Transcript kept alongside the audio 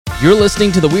You're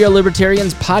listening to the We Are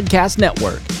Libertarians Podcast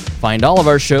Network. Find all of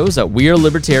our shows at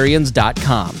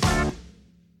wearelibertarians.com.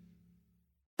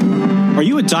 Are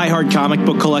you a diehard comic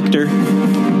book collector?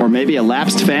 Or maybe a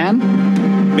lapsed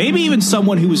fan? Maybe even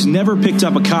someone who has never picked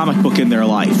up a comic book in their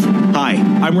life. Hi,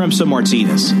 I'm Remso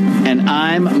Martinez. And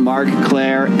I'm Mark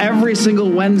Claire. Every single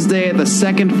Wednesday at the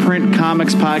Second Print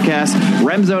Comics Podcast,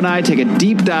 Remso and I take a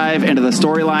deep dive into the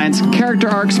storylines, character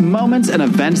arcs, moments, and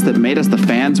events that made us the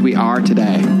fans we are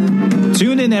today.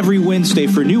 Tune in every Wednesday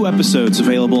for new episodes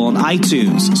available on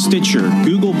iTunes, Stitcher,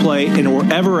 Google Play, and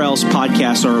wherever else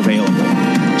podcasts are available.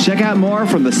 Check out more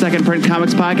from the Second Print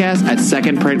Comics Podcast at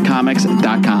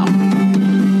secondprintcomics.com.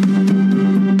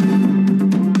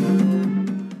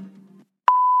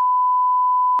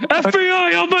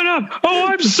 FBI, open up! Oh,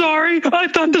 I'm sorry. I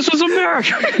thought this was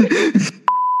America.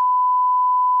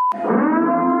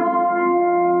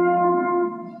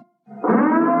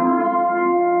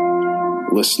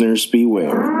 Listeners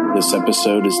beware, this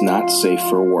episode is not safe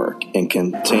for work and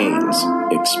contains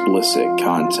explicit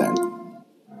content.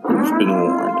 You've been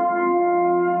warned.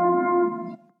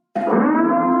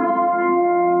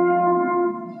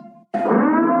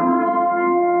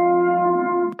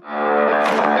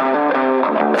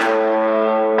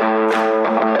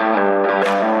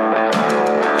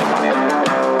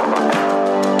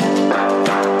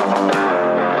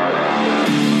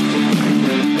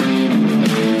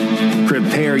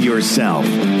 Yourself.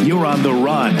 You're on the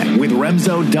run with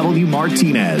Remso W.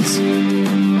 Martinez.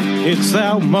 It's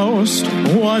the most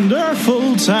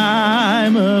wonderful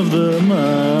time of the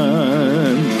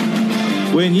month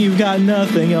when you've got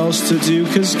nothing else to do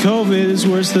because COVID is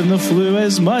worse than the flu.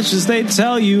 As much as they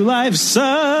tell you life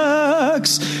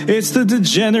sucks, it's the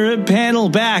Degenerate Panel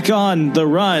back on the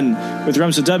run with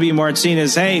Remso W.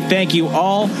 Martinez. Hey, thank you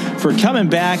all for coming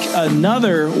back.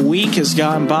 Another week has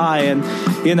gone by, and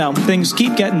you know, things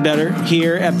keep getting better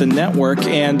here at the network,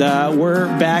 and we're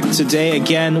back today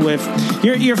again with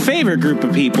your favorite group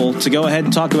of people to go ahead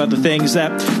and talk about the things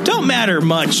that don't matter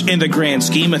much in the grand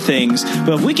scheme of things,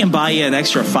 but if we can buy you an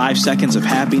extra 5 seconds of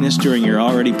happiness during your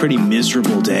already pretty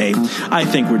miserable day, I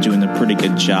think we're doing a pretty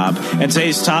good job. And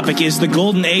today's topic is the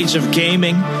golden age of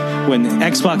gaming, when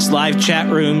Xbox Live chat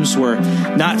rooms were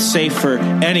not safe for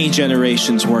any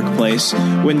generation's workplace,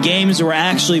 when games were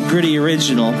actually pretty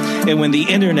original, and when the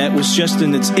internet was just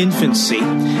in its infancy.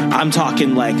 I'm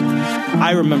talking like,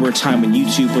 I remember a time when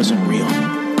YouTube wasn't real.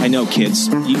 I know, kids,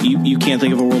 you can't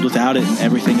think of a world without it and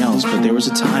everything else, but there was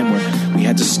a time where we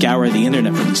had to scour the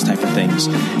internet for these type of things,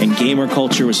 and gamer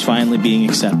culture was finally being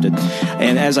accepted.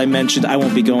 And as I mentioned, I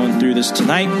won't be going through this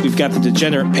tonight. We've got the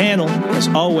Degenerate Panel. As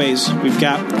always, we've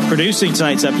got producing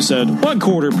tonight's episode,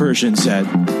 1/4 Persian Zed.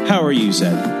 How are you,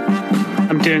 Zed?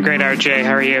 I'm doing great, RJ.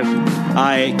 How are you?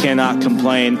 I cannot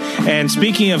complain. And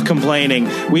speaking of complaining,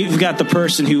 we've got the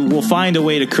person who will find a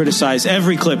way to criticize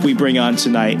every clip we bring on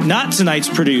tonight. Not tonight's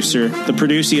producer, the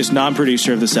produciest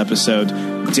non-producer of this episode,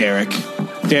 Derek.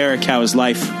 Derek, how is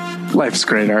life? Life's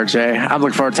great, RJ. I'm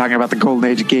looking forward to talking about the golden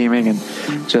age of gaming and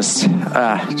just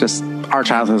our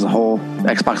childhood as a whole.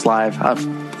 Xbox Live.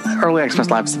 Early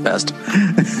Xbox Live is the best.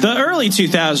 The early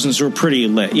 2000s were pretty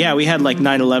lit. Yeah, we had like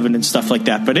 9/11 and stuff like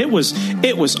that, but it was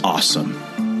awesome.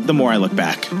 The more I look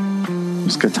back, it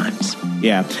was good times.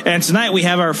 Yeah, and tonight we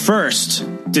have our first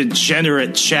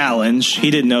Degenerate Challenge.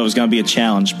 He didn't know it was going to be a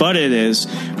challenge, but it is.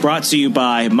 Brought to you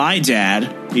by my dad,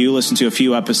 who you listened to a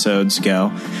few episodes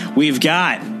ago. We've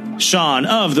got Sean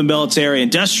of the Military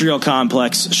Industrial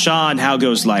Complex. Sean, how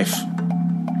goes life?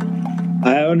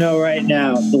 I don't know right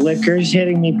now. The liquor's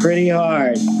hitting me pretty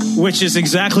hard. Which is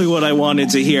exactly what I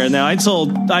wanted to hear. Now, I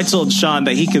told Sean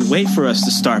that he could wait for us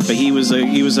to start, but he was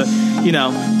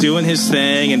doing his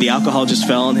thing, and the alcohol just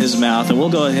fell in his mouth, and we'll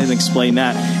go ahead and explain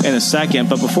that in a second.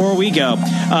 But before we go,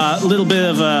 a little bit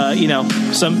of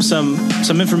some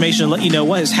information to let you know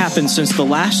what has happened since the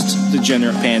last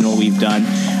Degenerate Panel we've done.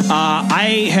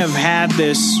 I have had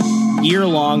this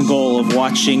year-long goal of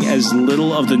watching as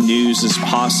little of the news as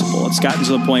possible. It's gotten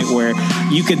to the point where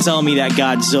you could tell me that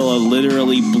Godzilla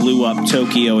literally blew up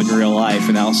Tokyo in real life,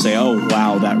 and I'll say, oh,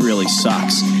 wow, that really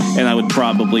sucks. And I would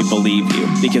probably believe you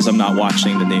because I'm not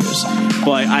watching the news.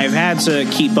 But I've had to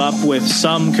keep up with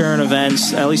some current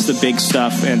events, at least the big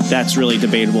stuff, and that's really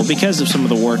debatable because of some of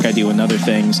the work I do and other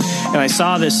things. And I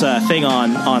saw this thing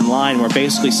online where it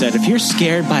basically said, if you're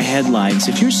scared by headlines,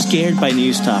 if you're scared by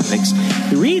news topics,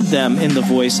 read them in the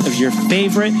voice of your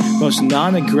favorite, most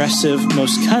non-aggressive,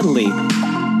 most cuddly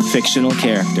fictional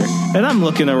character. And I'm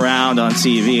looking around on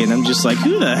TV and I'm just like,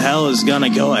 who the hell is gonna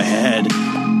go ahead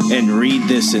and read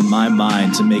this in my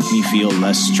mind to make me feel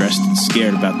less stressed and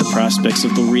scared about the prospects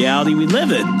of the reality we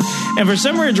live in. And for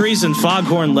some weird reason,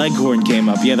 Foghorn Leghorn came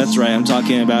up. Yeah, that's right. I'm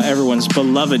talking about everyone's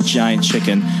beloved giant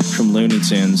chicken from Looney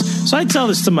Tunes. So I tell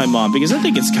this to my mom because I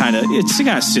think it's kind of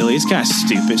silly. It's kind of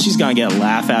stupid. She's going to get a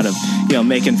laugh out of,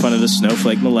 making fun of the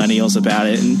snowflake millennials about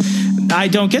it. And I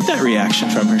don't get that reaction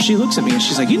from her. She looks at me and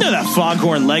she's like, that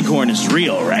Foghorn Leghorn is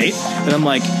real, right? And I'm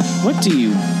like, what do you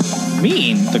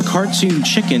mean the cartoon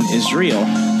chicken is real?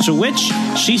 To which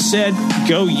she said,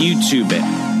 go YouTube it.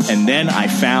 And then I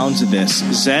found this.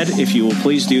 Zed, if you will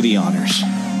please do the honors.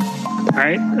 All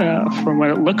right. From what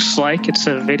it looks like, it's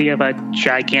a video of a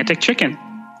gigantic chicken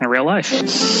in real life.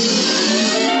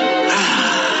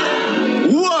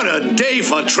 What a day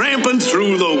for tramping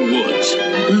through the woods.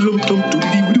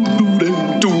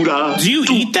 Do you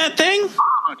eat that thing?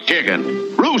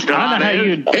 Chicken. Rooster.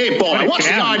 Hey, boy, what's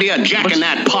the idea of jacking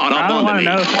that pot up under me?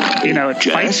 I want to know, it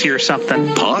bites you or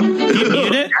something. Pot? You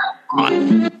eat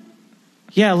it?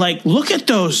 Yeah, look at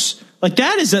those.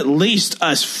 That is at least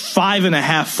a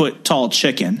 5.5 foot tall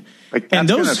chicken. And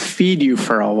those going to feed you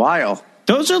for a while.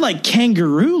 Those are like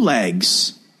kangaroo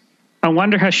legs. I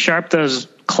wonder how sharp those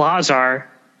claws are.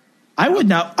 I would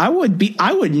not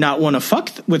want to fuck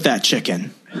with that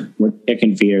chicken. What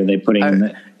chicken feed are they putting in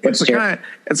it? It's the kind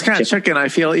of chicken I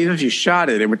feel even if you shot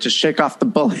it would just shake off the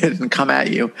bullet and come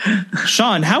at you.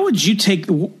 Sean, how would you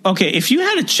if you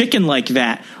had a chicken like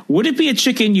that, would it be a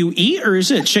chicken you eat or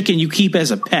is it a chicken you keep as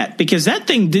a pet? Because that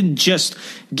thing didn't just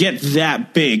get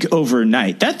that big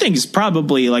overnight. That thing's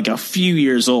probably a few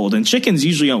years old, and chickens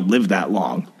usually don't live that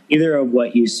long. Either of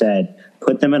what you said.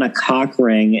 Put them in a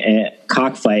cockfight,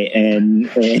 and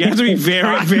you have to be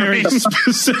very, very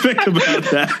specific about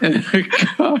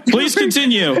that. Please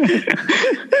continue.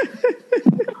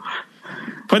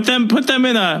 Put them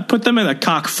in a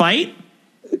cockfight.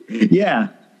 Yeah,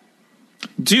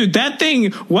 dude, that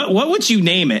thing. What would you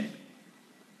name it?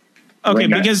 Okay,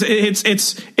 because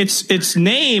its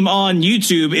name on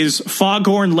YouTube is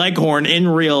Foghorn Leghorn in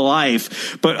real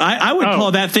life, but I would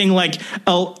call that thing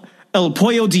El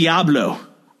Pollo Diablo.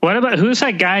 What about, who's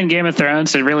that guy in Game of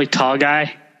Thrones, the really tall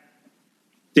guy?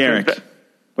 Derek.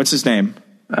 What's his name?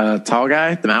 Tall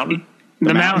guy? The mountain?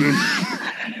 The mountain.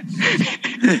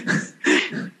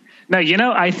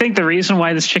 No, I think the reason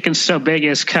why this chicken's so big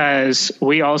is because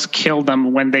we always kill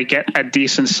them when they get a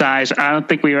decent size. I don't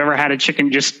think we've ever had a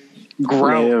chicken just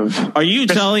grow. Are you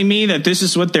telling me that this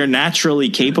is what they're naturally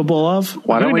capable of?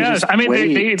 Why don't we just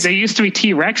they used to be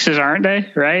T-Rexes, aren't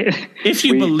they? Right? If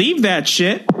you believe that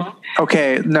shit.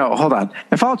 Okay, no, hold on.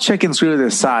 If all chickens grew to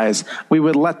this size, we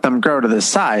would let them grow to this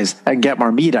size and get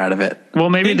more meat out of it. Well,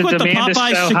 maybe the demand is so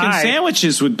high. Think what the Popeyes chicken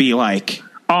sandwiches would be like.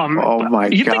 Oh my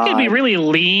God. You think they'd be really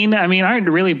lean? I mean, aren't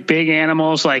really big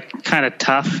animals kind of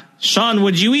tough? Sean,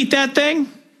 would you eat that thing?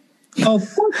 Oh,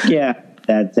 fuck yeah.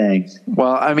 That thing.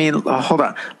 Well, I mean, hold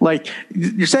on.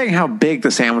 You're saying how big the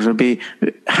sandwich would be.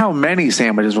 How many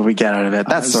sandwiches would we get out of it?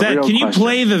 That's the real question. Can you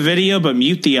play the video but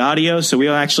mute the audio so we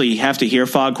don't actually have to hear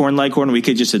Foghorn Leghorn? We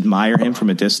could just admire him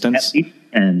from a distance. At least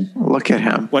 10. Look at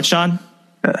him. What, Sean?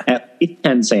 At least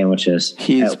 10 sandwiches.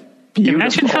 He's beautiful.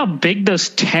 Imagine how big those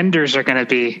tenders are going to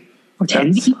be.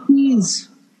 Tendies?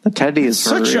 The teddy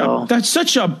is real. That's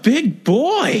such a big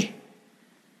boy.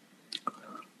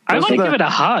 I want to give it a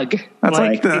hug.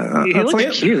 It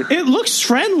looks cute. It looks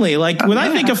friendly. When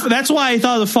I think of, that's why I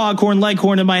thought of the Foghorn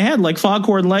Leghorn in my head.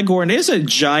 Foghorn Leghorn is a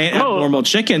giant abnormal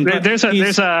chicken. There's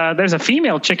a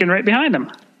female chicken right behind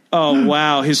him. Oh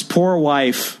wow, his poor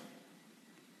wife.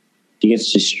 She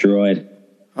gets destroyed.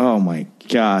 Oh my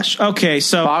gosh. Okay,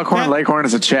 so Foghorn Leghorn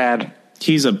is a Chad.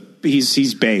 He's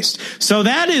based. So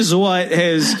that is what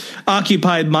has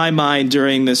occupied my mind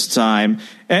during this time.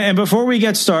 And before we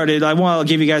get started, I want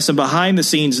to give you guys some behind the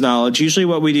scenes knowledge. Usually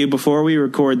what we do before we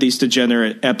record these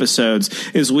degenerate episodes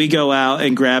is we go out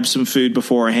and grab some food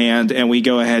beforehand and we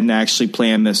go ahead and actually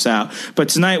plan this out. But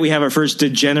tonight we have our first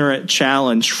degenerate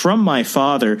challenge from my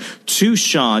father to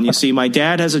Sean. You see, my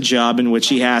dad has a job in which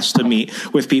he has to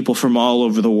meet with people from all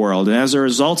over the world. And as a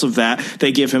result of that,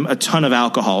 they give him a ton of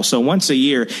alcohol. So once a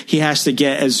year, he has to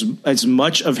get as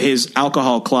much of his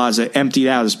alcohol closet emptied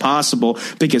out as possible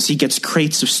because he gets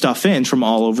crates of stuff in from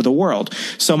all over the world.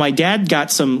 So my dad got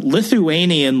some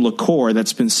Lithuanian liqueur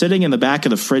that's been sitting in the back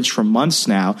of the fridge for months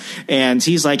now. And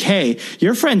he's like, hey,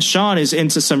 your friend Sean is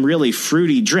into some really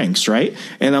fruity drinks, right?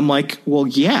 And I'm like, well,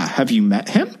 yeah. Have you met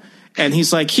him? And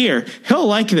he's like, here, he'll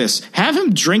like this. Have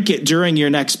him drink it during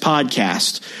your next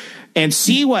podcast and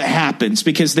see what happens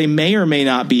because they may or may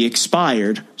not be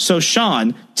expired. So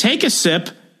Sean, take a sip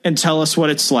and tell us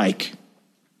what it's like.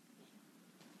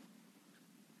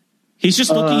 He's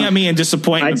just looking at me in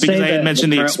disappointment because I had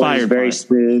mentioned the expired. Very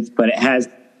smooth, but it has.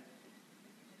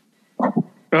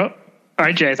 Oh,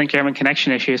 RJ, I think you're having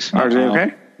connection issues. RJ,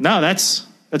 okay? No, that's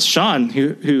Sean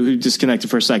who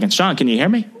disconnected for a second. Sean, can you hear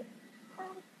me?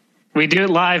 We do it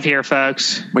live here,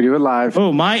 folks. We do it live.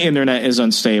 Oh, my internet is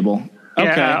unstable. Okay,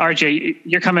 RJ,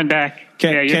 you're coming back.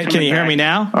 Can you hear me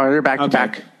now? Oh, you're back.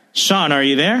 Back. Sean, are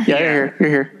you there? Yeah, you're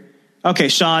here. Okay,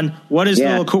 Sean, what does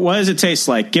it taste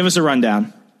like? Give us a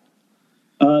rundown.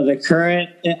 The current,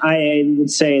 I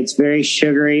would say it's very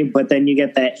sugary, but then you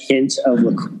get that hint of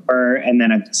liqueur and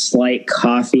then a slight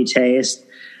coffee taste.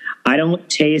 I don't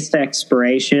taste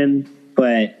expiration,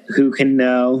 but who can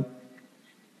know?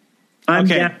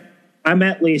 I'm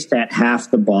at least at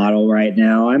half the bottle right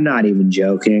now. I'm not even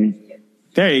joking.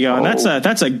 There you go. And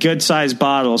that's a good sized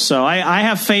bottle. So I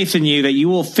have faith in you that you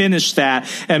will finish that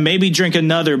and maybe drink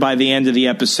another by the end of the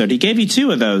episode. He gave you 2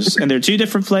 of those, and they're 2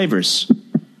 different flavors.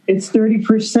 It's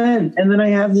 30%. And then I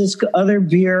have this other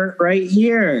beer right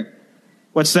here.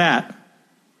 What's that?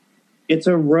 It's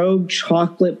a Rogue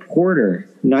Chocolate Porter.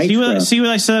 Nitro. See what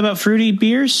I said about fruity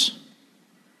beers?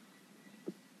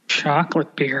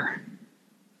 Chocolate beer.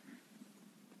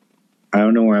 I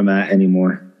don't know where I'm at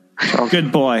anymore. Oh,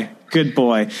 good boy. Good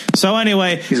boy. So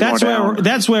anyway,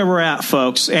 that's where we're at,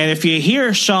 folks. And if you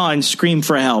hear Sean scream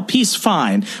for help, he's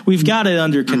fine. We've got it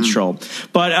under control.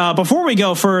 But before we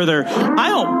go further, I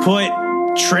don't put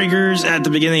triggers at the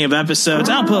beginning of episodes.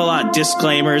 I don't put a lot of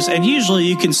disclaimers. And usually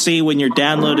you can see when you're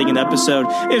downloading an episode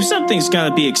if something's going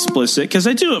to be explicit, because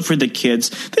I do it for the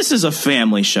kids. This is a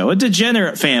family show, a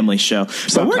degenerate family show.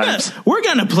 Sometimes. But we're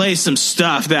gonna play some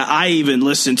stuff that I even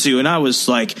listened to, and I was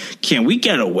like, can we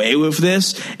get away with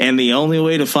this? And the only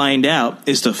way to find out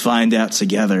is to find out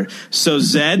together. So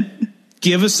Zed,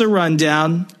 give us a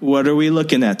rundown. What are we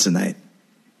looking at tonight?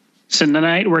 So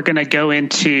tonight we're going to go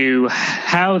into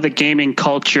how the gaming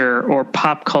culture or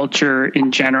pop culture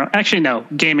in general,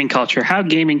 gaming culture, how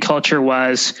gaming culture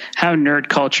was, how nerd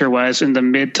culture was in the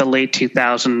mid to late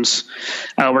 2000s.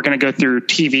 We're going to go through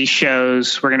TV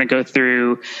shows. We're going to go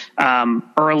through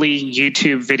early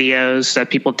YouTube videos that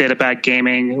people did about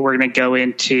gaming. We're going to go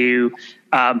into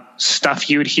stuff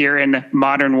you would hear in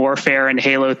Modern Warfare and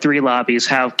Halo 3 lobbies,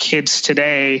 how kids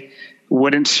today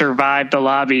wouldn't survive the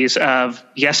lobbies of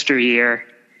yesteryear.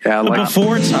 Yeah, like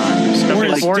before times. Or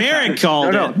as Derek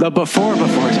called it. The before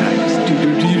times.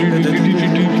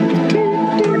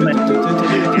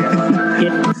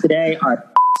 Kids today are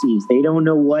they don't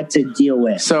know what to deal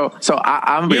with. So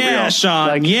I'm gonna be real. Yeah, Sean.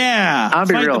 I'm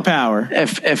be real. The power.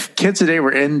 If kids today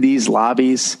were in these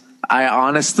lobbies, I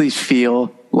honestly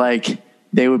feel like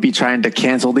they would be trying to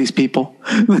cancel these people.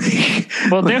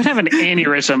 Well, they would have an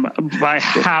aneurysm by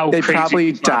how they crazy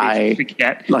probably die.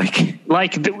 Get.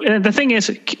 Like the thing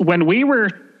is, when we were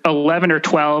 11 or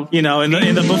 12, in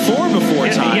the before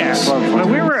times. Yeah,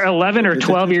 when we were 11 or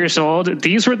 12 years old,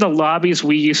 these were the lobbies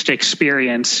we used to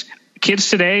experience. Kids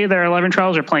today, they're 11,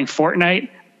 12, are playing Fortnite.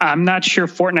 I'm not sure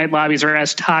Fortnite lobbies are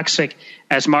as toxic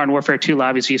as Modern Warfare 2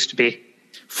 lobbies used to be.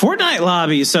 Fortnite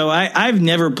lobby. So I've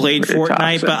never played Fortnite,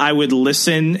 toxic. But I would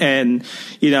listen and,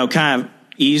 kind of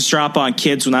eavesdrop on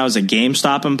kids when I was a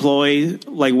GameStop employee,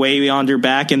 like way yonder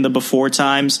back in the before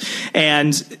times.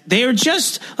 And they are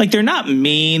just like, they're not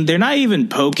mean. They're not even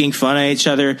poking fun at each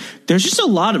other. There's just a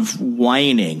lot of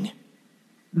whining.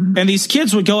 And these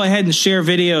kids would go ahead and share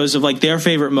videos of like their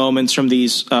favorite moments from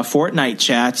these Fortnite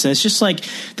chats. And it's just like,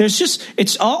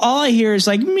 it's all I hear is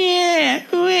like, meh,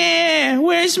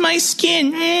 where's my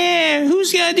skin? Meh,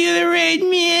 who's going to do the raid?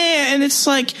 Meh. And it's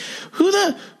like, who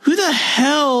the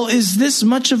hell is this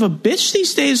much of a bitch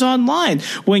these days online?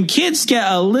 When kids get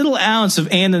a little ounce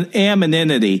of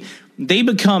anonymity, they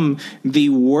become the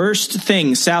worst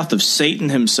thing south of Satan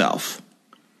himself.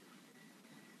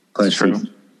 That's true.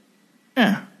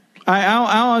 Yeah. I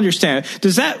don't understand.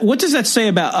 What does that say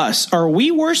about us? Are we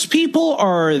worse people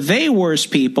or are they worse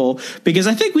people? Because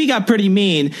I think we got pretty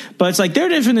mean, but it's like their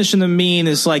definition of mean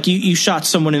is like you shot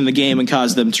someone in the game and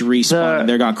caused them to respawn and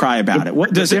they're going to cry about it.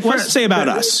 What does it say about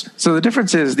us? So the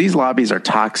difference is these lobbies are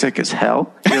toxic as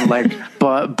hell. Like,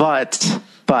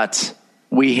 but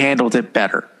we handled it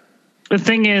better. The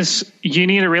thing is, you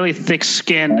need a really thick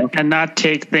skin and not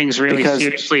take things really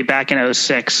seriously back in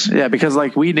 2006. Yeah, because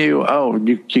like we knew,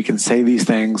 you can say these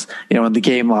things, in the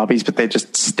game lobbies, but they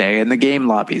just stay in the game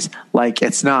lobbies. Like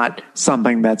it's not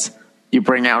something that's you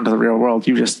bring out into the real world.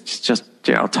 You just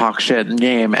talk shit in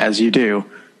game as you do,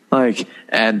 like,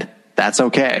 and that's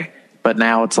okay. But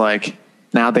now it's like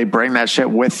now they bring that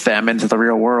shit with them into the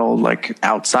real world, like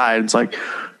outside. It's like,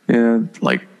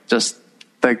 like just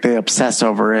like they obsess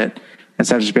over it.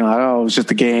 Instead of just being like, it was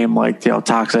just a game, like,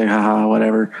 toxic, haha,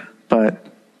 whatever. but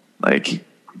like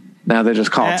now they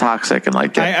just call it toxic and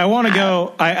like. I want to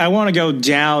go. I want to go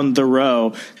down the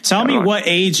row. Tell me what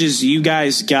ages you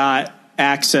guys got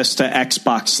access to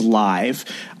Xbox Live.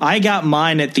 I got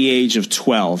mine at the age of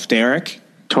 12. Derek?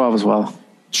 12 as well.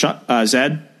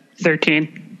 Zed?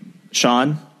 13.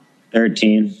 Sean?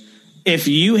 13. If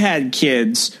you had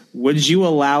kids, would you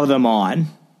allow them on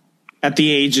at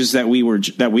the ages that we were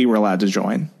allowed to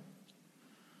join?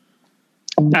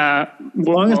 Yeah,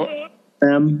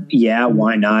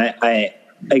 why not?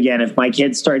 Again, if my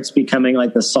kid starts becoming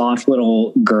like the soft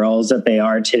little girls that they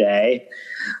are today,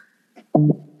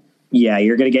 yeah,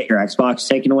 you're going to get your Xbox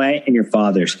taken away and your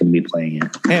father's going to be playing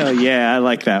it. Hell yeah, I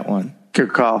like that one.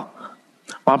 Good call.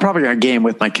 Well, I'm probably going to game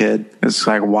with my kid. It's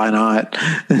like, why not?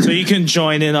 So you can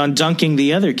join in on dunking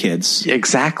the other kids.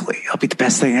 Exactly. It'll be the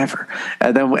best thing ever.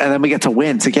 And then we get to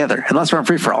win together. Unless we're on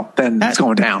free for all, then it's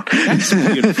going down. That's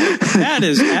beautiful.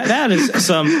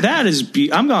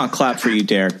 I'm going to clap for you,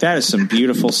 Derek. That is some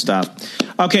beautiful stuff.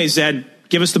 Okay, Zed,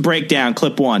 give us the breakdown.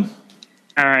 Clip 1.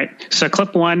 All right. So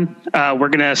clip 1, we're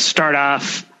going to start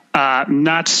off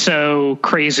not so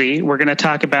crazy. We're going to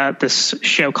talk about this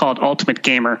show called Ultimate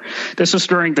Gamer. This was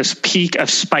during this peak of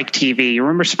Spike TV. You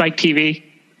remember Spike TV?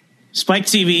 Spike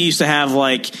TV used to have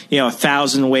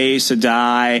 1,000 Ways to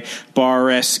Die, Bar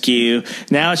Rescue.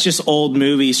 Now it's just old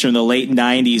movies from the late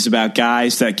 90s about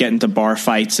guys that get into bar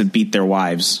fights and beat their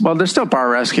wives. Well, there's still Bar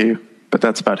Rescue, but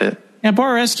that's about it. And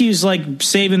Bar Rescue's like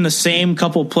saving the same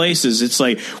couple places. It's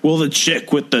like, will the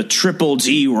chick with the triple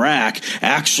D rack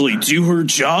actually do her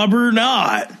job or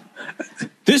not?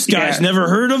 This guy's never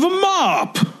heard of a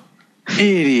mop.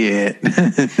 Idiot.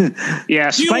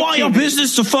 Yeah. Do you want your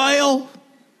business to fail?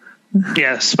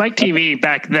 Yeah, Spike TV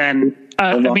back then.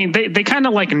 They kind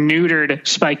of neutered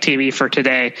Spike TV for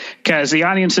today because the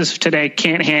audiences of today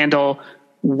can't handle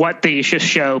what they used to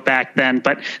show back then.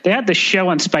 But they had this show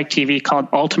on Spike TV called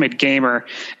Ultimate Gamer.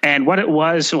 And what it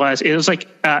was like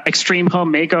Extreme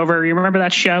Home Makeover. You remember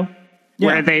that show? Yeah.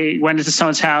 Where they went into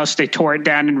someone's house, they tore it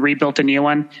down and rebuilt a new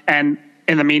one. And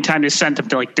in the meantime, they sent them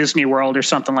to Disney World or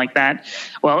something like that.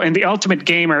 Well, in the Ultimate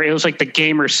Gamer, it was like the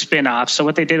gamer spinoff. So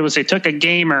what they did was they took a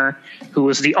gamer who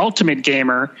was the ultimate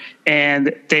gamer,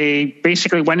 and they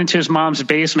basically went into his mom's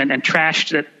basement and trashed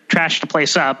the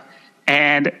place up.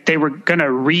 And they were going to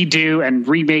redo and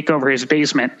remake over his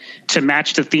basement to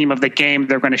match the theme of the game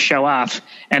they're going to show off.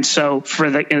 And so for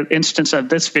the instance of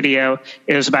this video,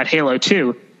 it was about Halo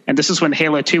 2. And this is when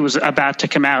Halo 2 was about to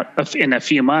come out in a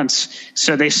few months.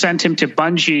 So they sent him to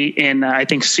Bungie in, I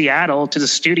think, Seattle to the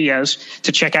studios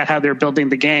to check out how they're building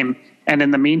the game. And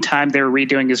in the meantime, they were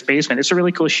redoing his basement. It's a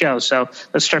really cool show. So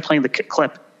let's start playing the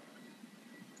clip.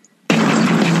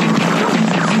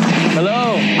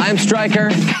 Hello, I'm Stryker.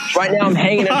 Right now I'm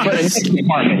hanging in front of Nick's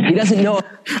apartment. He doesn't know.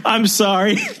 I'm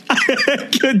sorry. I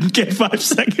couldn't get 5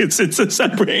 seconds into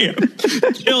separating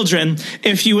him. Children,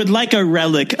 if you would like a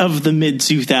relic of the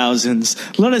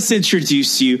mid-2000s, let us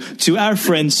introduce you to our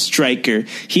friend Stryker.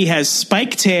 He has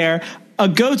spiked hair, a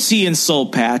goatee and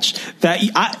soul patch that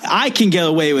I can get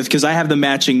away with because I have the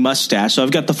matching mustache. So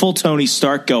I've got the full Tony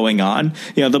Stark going on.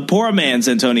 The poor man's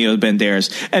Antonio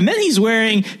Banderas. And then he's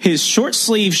wearing his short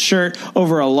sleeve shirt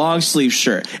over a long sleeve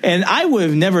shirt. And I would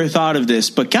have never thought of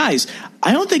this, but guys,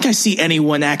 I don't think I see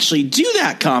anyone actually do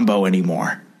that combo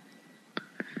anymore.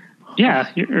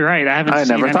 Yeah, you're right. I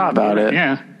never thought about it.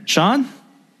 Yeah. Sean?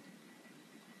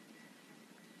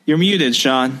 You're muted,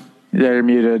 Sean. Yeah, you're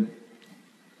muted.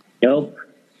 Nope.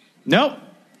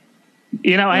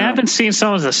 I haven't seen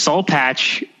someone with a soul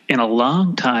patch in a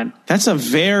long time. That's a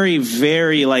very,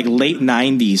 very late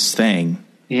 90s thing.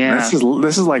 Yeah.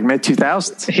 This is like mid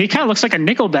 2000s. He kind of looks like a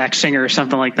Nickelback singer or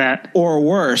something like that. Or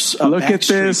worse. Look at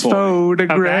this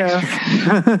photograph.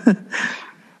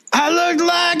 I look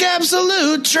like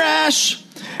absolute trash.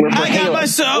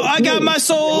 I got my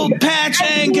soul patch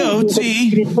and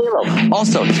goatee.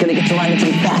 Also, he's going to get to ride in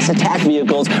some fast attack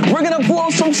vehicles. We're going to blow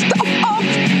some stuff up.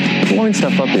 Blowing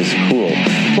stuff up is cool.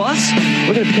 Plus,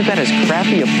 we're going to pimp out his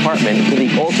crappy apartment for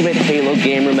the ultimate Halo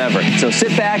game ever. So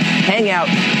sit back, hang out,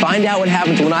 find out what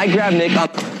happens when I grab Nick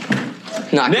up.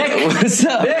 Nick, what's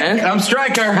up, Nick, man? I'm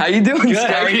Stryker. How you doing, Good.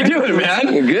 Stryker? How are you doing,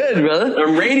 man? You're good, brother.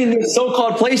 I'm raiding this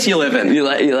so-called place you live in. You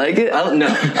like it? No.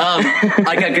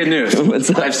 I got good news. What's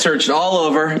up? I've searched all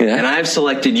over, and I've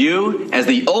selected you as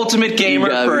the ultimate gamer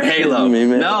for Halo. Me,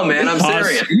 man. No, man, I'm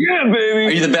serious. Yeah, baby.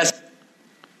 Are you the best?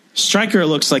 Stryker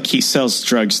looks like he sells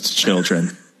drugs to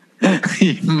children.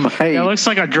 He might. It looks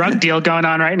like a drug deal going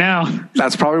on right now.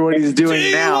 That's probably what he's doing Do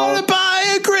you now. want to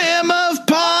buy a gram of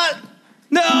pot?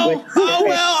 No. Oh,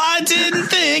 well, I didn't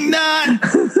think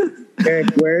not.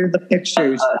 Eric, where are the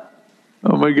pictures?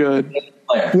 Oh, my God.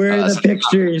 player. Where are the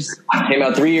pictures? Came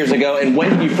out 3 years ago. And when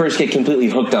did you first get completely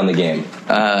hooked on the game?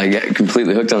 I got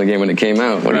completely hooked on the game when it came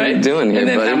out. What are you doing here, and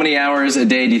then buddy? How many hours a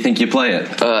day do you think you play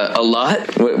it? A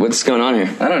lot. What's going on here?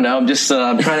 I don't know. I'm just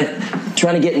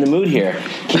trying to get in the mood here.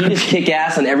 Can you just kick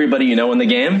ass on everybody you know in the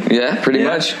game? Yeah, pretty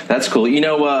much. That's cool. You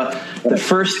know, the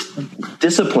first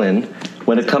discipline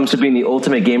when it comes to being the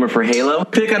ultimate gamer for Halo,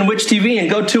 pick on which TV and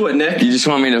go to it, Nick. You just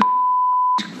want me to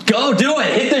go do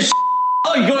it. Hit this.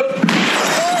 Oh, you go.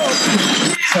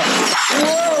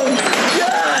 Oh,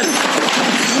 God.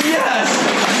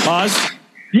 Yes. Pause.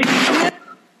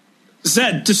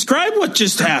 Zed, describe what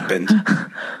just happened.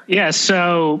 Yeah,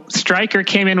 so Stryker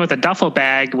came in with a duffel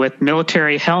bag with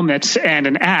military helmets and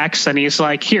an axe, and he's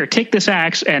like, here, take this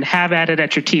axe and have at it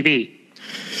at your TV.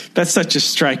 That's such a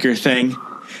Stryker thing.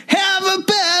 Have a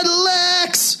battle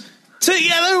axe.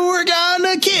 Together we're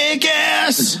gonna kick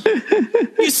ass.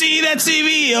 You see that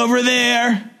TV over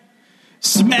there?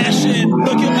 Smash it.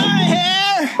 Look at my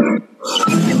hair.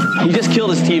 He just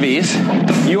killed his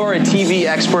TVs. You are a TV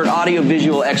expert,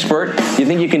 audio-visual expert. You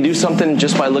think you can do something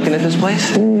just by looking at this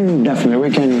place? Definitely.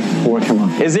 We can work him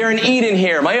up. Is there an Eden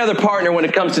here? My other partner when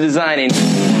it comes to designing.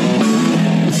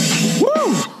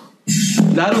 Woo!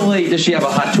 Not only does she have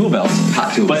a hot tool belt,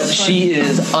 but she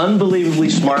is unbelievably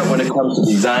smart when it comes to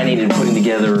designing and putting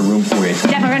together a room for you.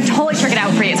 Definitely, we're going to totally trick it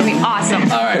out for you. It's going to be awesome.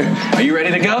 All right. Are you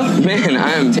ready to go? Man,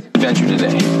 I am adventure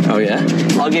today. Oh, yeah?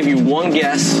 I'll give you one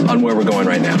guess on where we're going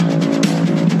right now.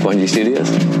 Bungie Studios?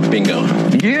 Bingo.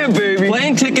 Yeah, baby.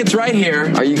 Plane tickets right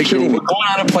here. Are you kidding me? We're going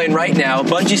on a plane right now.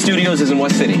 Bungie Studios is in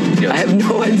what city? I have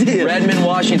no idea. Redmond,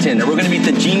 Washington. And we're going to meet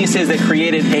the geniuses that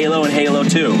created Halo and Halo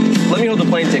 2. Let me hold the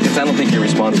plane tickets. I don't think you're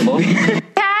responsible.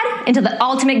 Pad into the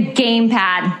ultimate game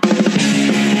pad.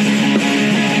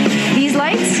 These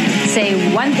lights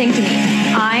say one thing to me.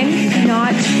 I'm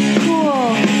not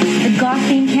cool. The goth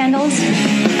theme candles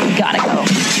gotta go.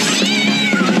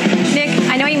 Nick,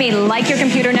 I know you may like your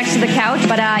computer next to the couch,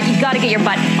 but you gotta get your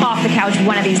butt off the couch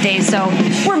one of these days, so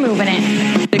we're moving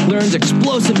it. Nick learns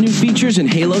explosive new features in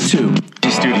Halo 2.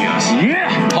 Studios.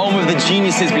 Yeah! Home of the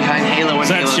geniuses behind Halo and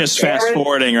So Halo. that's just fast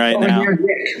forwarding right now.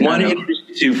 Want to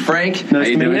introduce you to Frank. How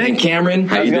you doing? And Cameron.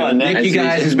 How you doing, Nick, you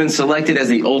guys has been selected as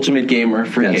the ultimate gamer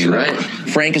for Halo. That's right.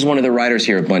 Frank is one of the writers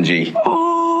here at Bungie.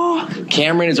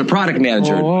 Cameron is a product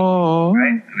manager.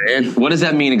 Right? And what does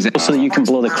that mean exactly? So that you can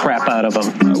blow the crap out of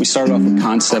them. We started off with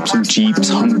concepts of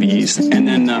Jeeps, Humvees, and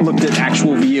then looked at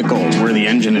actual vehicles, where the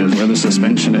engine is, where the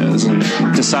suspension is, and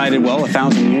decided, well,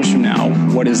 1,000 years from now,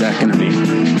 what is that going to be?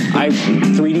 I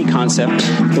 3D concept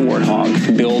the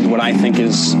Warthog, build what I think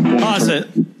is... Pause it.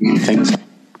 Things.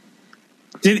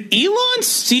 Did Elon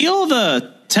steal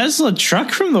the Tesla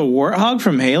truck from the Warthog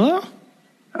from Halo?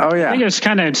 Oh, yeah. I think it was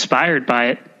kind of inspired by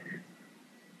it.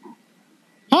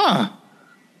 Huh.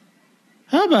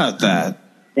 How about that?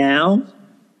 Now?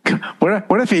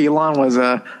 What if Elon was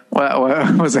a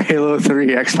Halo 3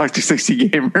 Xbox 360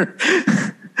 gamer?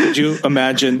 Could you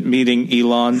imagine meeting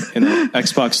Elon in an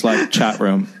Xbox Live chat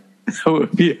room? That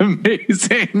would be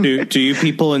amazing. Do you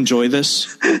people enjoy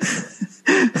this?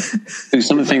 Do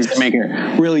some of the things that make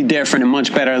it really different and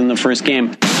much better than the first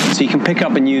game. So you can pick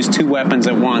up and use two weapons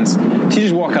at once. So you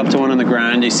just walk up to one on the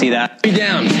ground, you see that. Be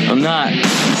down. I'm not.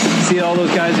 See all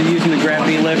those guys are using the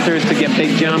gravity lifters to get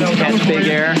big jumps, catch big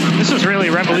air. This is really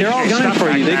revolutionary. They're all gunning for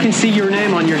you. They can see your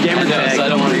name on your gamer tag. I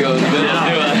don't want to go to the middle.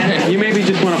 No. You maybe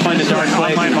just want to find a dark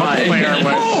place and hide.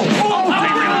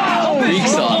 Weak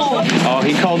sauce. Oh,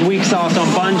 he called weak sauce on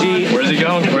Bungie. Where's he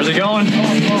going?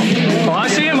 Oh, I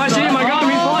see him. I got him.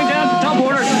 He's falling down. Top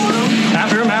order.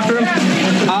 After him.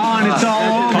 Oh, and it's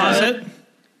all over. Pause it.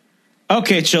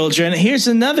 Okay, children, here's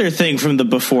another thing from the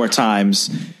before times.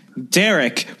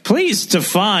 Derek, please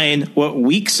define what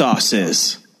weak sauce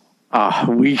is.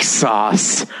 Weak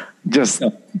sauce. Just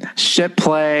shit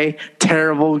play,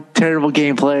 terrible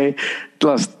gameplay,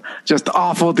 just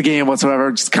awful at the game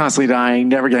whatsoever, just constantly dying,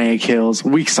 never getting any kills.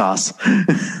 Weak sauce.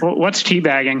 What's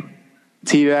teabagging?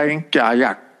 Teabagging?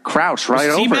 Yeah, crouch right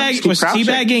over. Was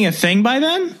teabagging a thing by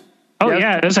then? Oh,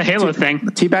 yeah, it was a Halo thing.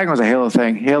 Teabagging was a Halo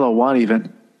thing. Halo 1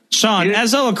 even. Sean,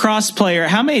 as a lacrosse player,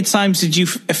 how many times did you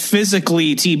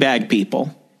physically teabag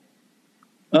people?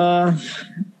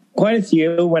 Quite a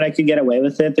few when I could get away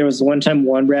with it. There was one time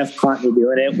one ref caught me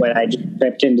doing it when I just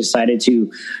stepped in, decided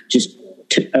to just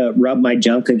rub my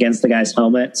junk against the guy's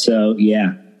helmet. So,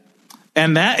 yeah.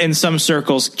 And that, in some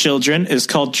circles, children, is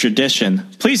called tradition.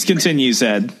 Please continue,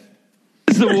 Zed.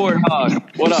 It's the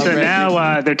Warthog. What up, so Reggie?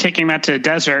 now they're taking him out to the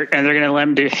desert, and they're going to let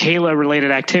him do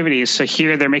Halo-related activities. So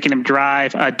here they're making him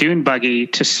drive a dune buggy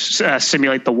to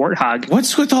simulate the Warthog.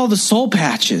 What's with all the soul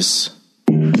patches?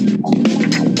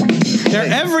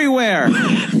 They're everywhere.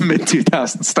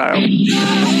 Mid-2000 style.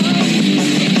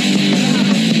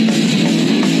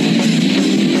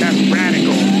 That's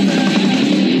radical.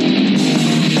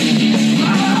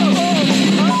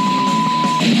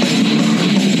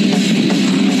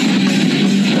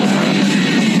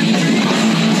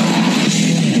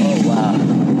 Oh, wow.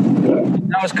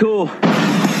 That was cool.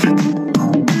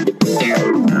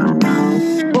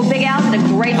 Well, Big Al did a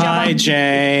great job. Hi,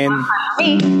 Jane.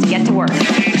 Me to get to work.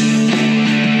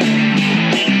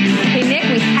 Hey, Nick,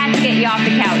 we had to get you off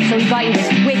the couch, so we got you this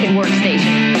wicked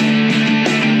workstation.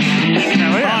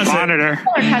 Now, look at that monitor.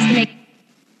 Color custom.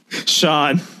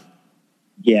 Sean.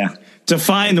 Yeah.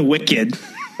 Define wicked.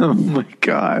 Oh my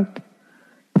God.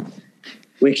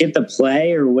 Wicked the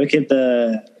play or Wicked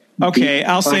the... Okay,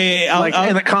 I'll say... I'll,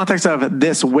 in the context of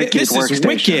this wicked this workstation. is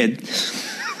wicked.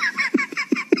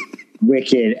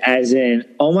 Wicked, as in,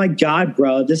 oh my God,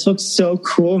 bro, this looks so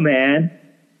cool, man.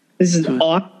 This is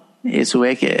awesome. It's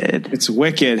wicked. It's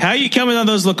wicked. How are you coming on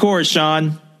those liqueurs,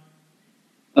 Sean?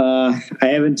 I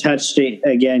haven't touched it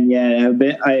again yet.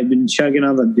 I've been chugging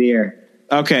on the beer.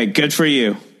 Okay, good for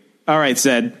you. All right,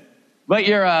 Zed. But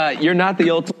you're not the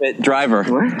ultimate driver.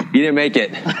 What? You didn't make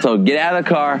it. So get out of the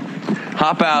car,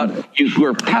 hop out. You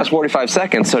were past 45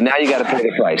 seconds, so now you got to pay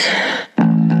the price.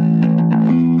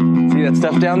 See that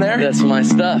stuff down there? That's my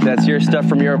stuff. That's your stuff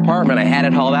from your apartment. I had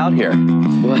it hauled out here.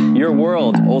 What? Your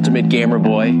world, ultimate gamer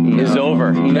boy, is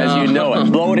over as you know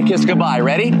it. Blow it a kiss goodbye.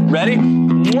 Ready? Ready?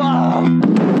 Mwah!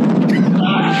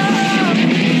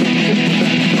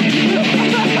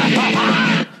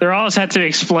 There always had to be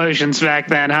explosions back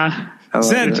then, huh?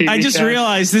 Zed, I just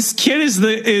realized this kid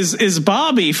is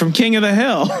Bobby from King of the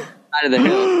Hill. Out of the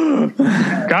hill.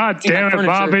 God damn it,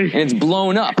 Bobby. And it's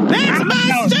blown up. That's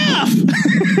my stuff.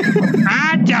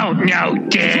 I don't know,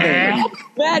 Dad.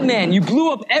 Madman, you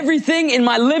blew up everything in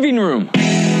my living room.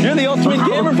 You're the ultimate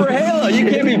gamer for Halo. You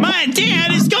can't be. My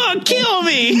dad is gonna kill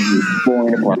me.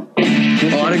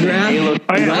 Autograph.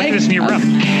 Oh yeah, look at this new rough.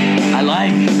 I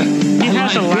like. He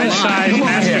has a life-size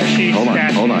Master Chief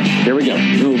statue. Hold on. Here we go.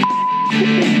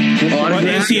 What,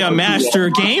 is he a master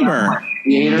gamer?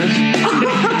 Do you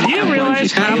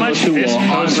realize how much this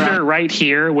poster right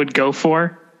here would go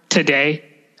for today?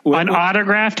 An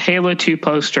autographed Halo 2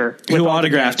 poster. Who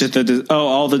autographed it?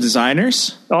 All the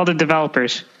designers? All the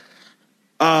developers.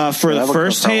 For the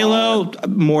first Halo,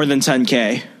 more than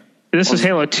 10K. This is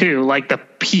Halo 2, like the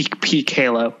peak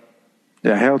Halo.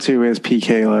 Yeah, Halo 2 is peak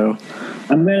Halo.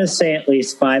 I'm going to say at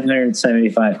least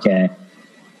 575K.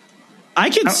 I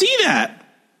can see that.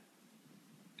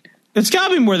 It's got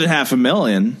to be more than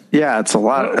 500,000. Yeah, it's a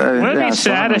lot. Would it be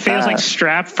sad if he was like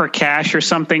strapped for cash or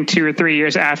something 2 or 3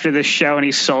 years after this show and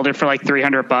he sold it for like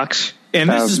 $300? And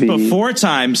this is before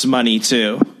times money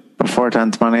too. Before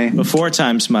times money. Before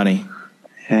times money.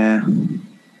 Yeah.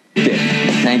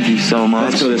 Thank you so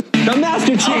much. The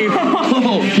Master Chief.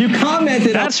 Oh, you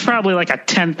commented. That's probably like a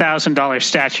 $10,000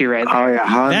 statue right there. Oh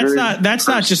yeah, that's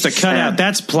not just a cutout.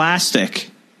 That's plastic.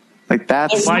 Like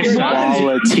that's trying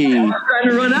quality. to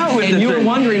run out with and you were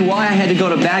wondering why I had to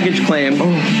go to baggage claim.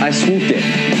 Oh, I swooped it.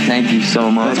 Thank you so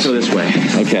much. Let's go this way.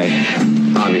 Okay.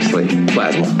 Obviously,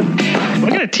 plasma.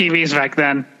 Look at the TVs back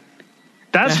then.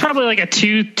 That's probably like a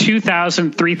 $2,000,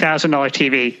 $3,000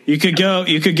 TV. You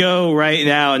could go right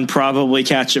now and probably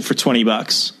catch it for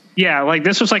 $20. Yeah, like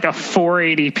this was like a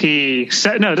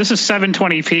 480p. No, this is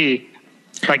 720p.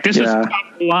 Like this is top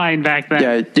line back then.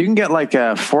 Yeah, you can get like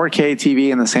a 4K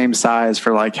TV in the same size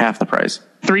for like half the price.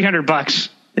 $300.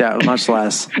 Yeah, much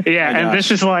less. Yeah, and this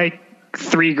is like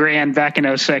 $3,000 back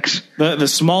in 06. The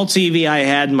small TV I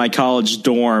had in my college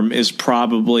dorm is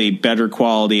probably better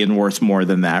quality and worth more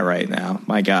than that right now.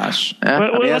 My gosh.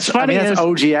 Yeah, what's funny is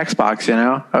OG Xbox, you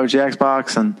know? OG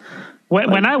Xbox. And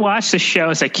when I watched the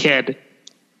show as a kid,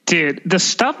 dude, the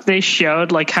stuff they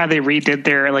showed, like how they redid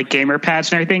their like gamer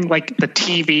pads and everything, like the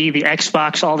TV, the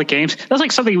Xbox, all the games, that was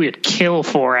like something we would kill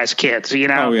for as kids, you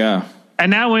know? Oh, yeah.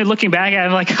 And now when looking back at it,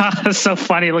 I'm like, oh, that's so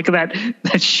funny. Look at that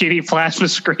shitty plasma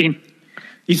screen.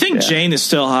 You think Jane is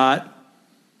still hot?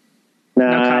 No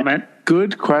comment.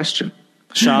 Good question.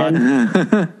 Sean?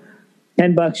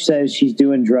 $10 says she's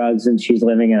doing drugs and she's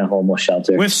living in a homeless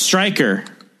shelter. With Stryker.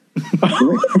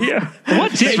 Yeah.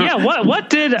 What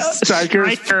did Stryker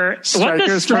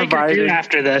do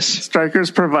after this?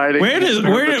 Stryker's providing.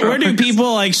 Where do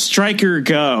people like Stryker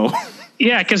go?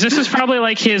 Yeah, because this is probably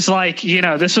like his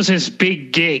this was his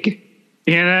big gig.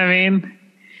 You know what I mean?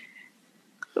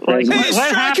 Like, hey,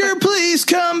 Stryker, please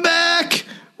come back.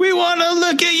 We want to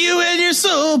look at you in your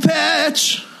soul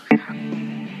patch.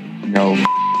 No.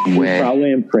 way.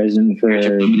 Probably in prison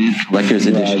for collector's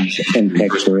drugs and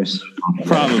pictures.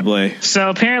 Probably. So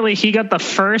apparently he got the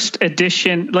first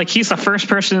edition, like he's the first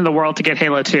person in the world to get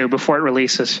Halo 2 before it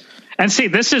releases. And see,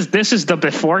 this is the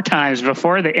before times,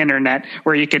 before the internet,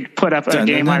 where you could put up a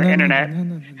game on the internet.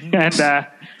 And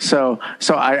So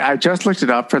I just looked it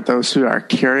up for those who are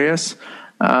curious.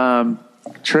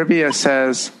 Trivia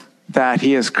says that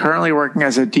he is currently working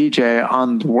as a DJ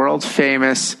on the world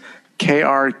famous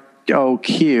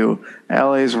KROQ,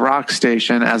 LA's rock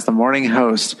station, as the morning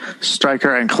host,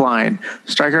 Stryker and Klein.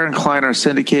 Stryker and Klein are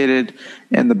syndicated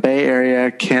in the Bay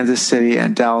Area, Kansas City,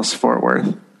 and Dallas-Fort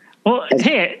Worth. Well,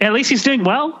 hey, at least he's doing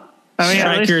well. I mean,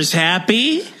 Stryker's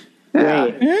happy. Yeah.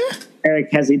 Wait,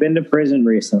 Eric, has he been to prison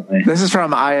recently? This is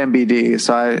from IMDb,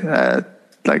 so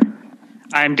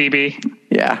IMDb.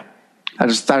 Yeah. I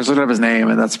just looked up his name,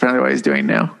 and that's apparently what he's doing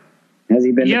now. Has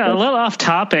he been? Yeah, a little off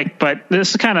topic, but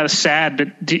this is kind of sad.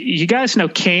 But you guys know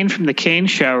Kane from the Kane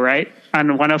Show, right? On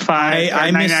 105,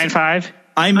 99.5.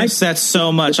 I miss that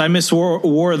so much. I miss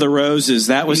War of the Roses.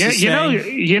 That was his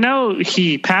thing. You know,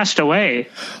 he passed away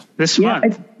this month. I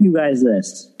told you guys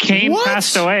this. Kane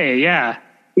passed away. Yeah.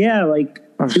 Yeah, like.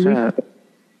 Oh shit.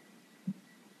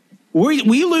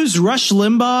 We lose Rush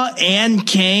Limbaugh and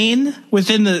Kane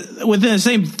within the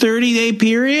same 30-day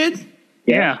period.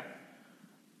 Yeah.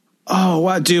 Oh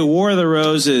wow, dude! War of the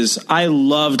Roses. I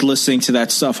loved listening to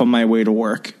that stuff on my way to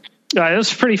work. It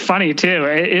was pretty funny too.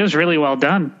 It was really well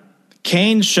done.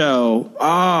 Kane Show.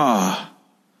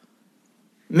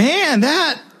 Man,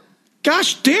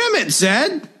 gosh damn it,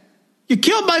 Zed! You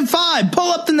killed my vibe.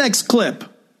 Pull up the next clip.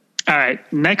 All right,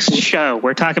 next show.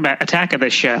 We're talking about Attack of the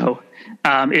Show.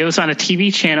 It was on a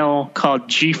TV channel called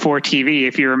G4 TV,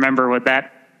 if you remember what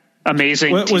that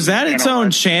amazing was that its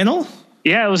own channel?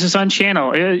 Yeah, it was its own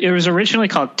channel. It was originally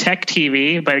called Tech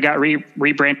TV, but it got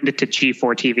rebranded to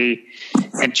G4 TV.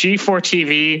 And G4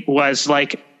 TV was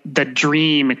like the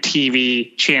dream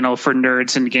TV channel for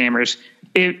nerds and gamers.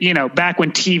 Back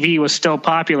when TV was still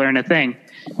popular and a thing.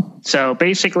 So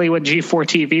basically what G4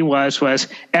 TV was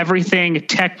everything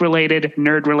tech related,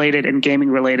 nerd related, and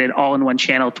gaming related all in one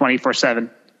channel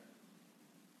 24/7.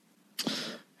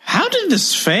 How did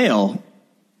this fail?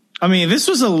 I mean, this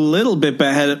was a little bit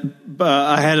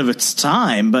ahead of its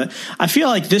time, but I feel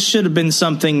like this should have been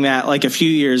something that, like, a few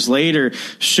years later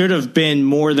should have been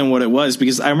more than what it was,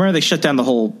 because I remember they shut down the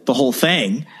whole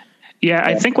thing. Yeah,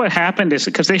 I think what happened is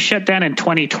because they shut down in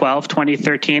 2012,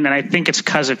 2013, and I think it's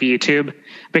because of YouTube.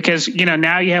 Because,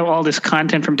 now you have all this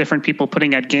content from different people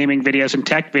putting out gaming videos and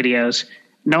tech videos.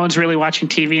 No one's really watching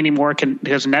TV anymore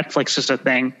because Netflix is a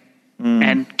thing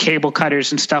and cable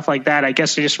cutters and stuff like that. I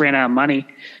guess they just ran out of money.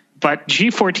 But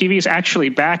G4 TV is actually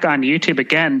back on YouTube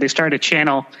again. They started a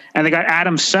channel, and they got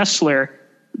Adam Sessler,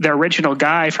 the original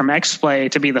guy from X-Play,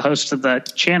 to be the host of the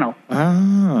channel.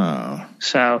 Oh.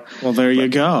 So. Well, there you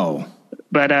go.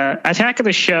 But Attack of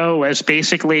the Show was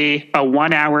basically a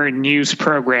 1-hour news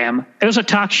program. It was a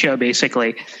talk show,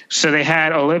 basically. So they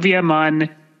had Olivia Munn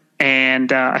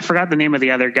and I forgot the name of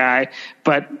the other guy.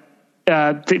 But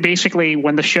basically,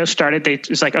 when the show started, it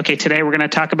was like, okay, today we're going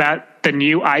to talk about the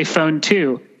new iPhone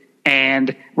 2.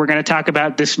 And we're going to talk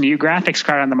about this new graphics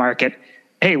card on the market.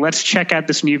 Hey, let's check out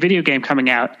this new video game coming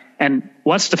out. And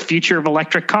what's the future of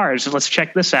electric cars? Let's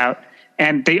check this out.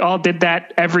 And they all did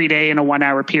that every day in a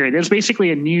 1-hour period. It was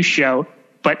basically a news show,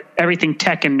 but everything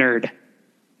tech and nerd.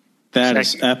 That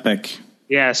is epic.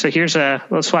 Yeah, so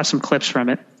let's watch some clips from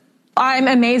it. I'm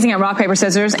amazing at rock, paper,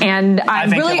 scissors, and I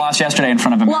think you lost yesterday in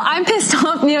front of him. Well, I'm pissed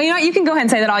off. You know what? You can go ahead and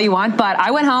say that all you want, but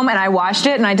I went home and I watched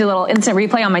it, and I did a little instant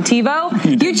replay on my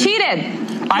TiVo. You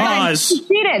cheated. Pause. You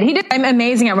cheated. He did. I'm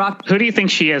amazing at rock. Who do you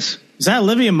think she is? Is that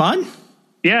Olivia Munn?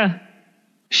 Yeah.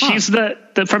 She's the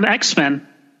from X-Men.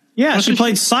 Yeah, she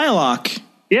played Psylocke.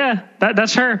 Yeah,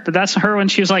 that's her. But that's her when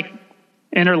she was like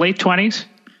in her late 20s.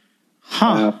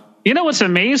 Huh. You know what's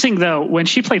amazing, though? When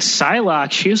she played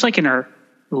Psylocke, she was like in her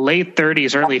late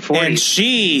 30s, early 40s. And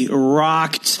she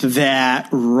rocked that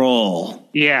role.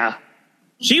 Yeah.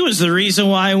 She was the reason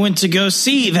why I went to go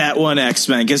see that one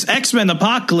X-Men, because X-Men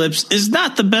Apocalypse is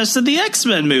not the best of the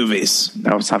X-Men movies.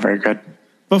 No, it's not very good.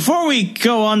 Before we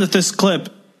go on with this clip,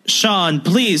 Sean,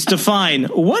 please define,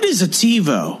 what is a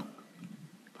TiVo?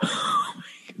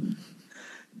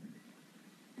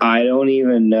 I don't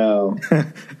even know.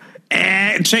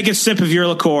 Take a sip of your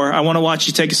liqueur. I want to watch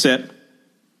you take a sip.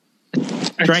 A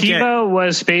TiVo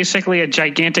was basically a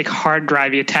gigantic hard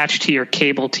drive you attached to your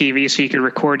cable TV so you could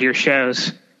record your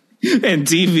shows. And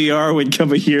DVR would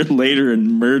come a year later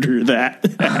and murder that.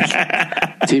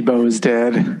 TiVo is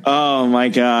dead. Oh my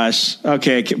gosh.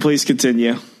 Okay, please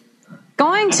continue.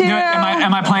 going to.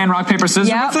 Am I playing rock paper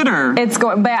scissors with it, or it's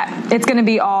going to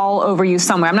be all over you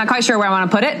somewhere. I'm not quite sure where I want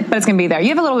to put it, but it's going to be there. You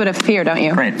have a little bit of fear, don't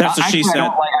you? Great. That's what she said.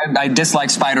 I dislike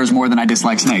spiders more than I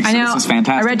dislike snakes. I know. So this is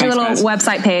fantastic. I read your little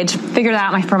website page. Figured it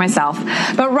out for myself.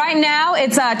 But right now,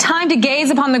 it's time to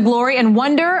gaze upon the glory and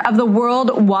wonder of the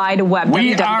World Wide Web.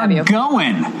 We are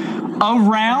going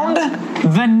around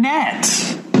the net.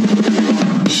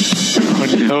 Oh,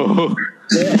 no.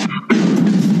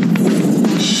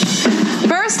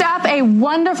 First up, a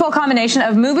wonderful combination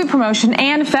of movie promotion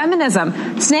and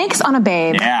feminism. Snakes on a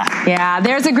Babe. Yeah,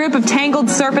 there's a group of tangled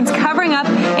serpents covering up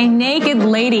a naked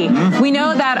lady. Mm-hmm. We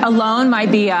know that alone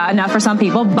might be enough for some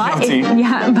people, but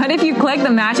if you click the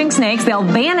matching snakes, they'll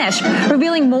vanish,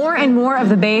 revealing more and more of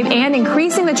the babe and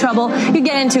increasing the trouble you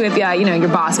get into if your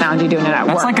boss found you doing it at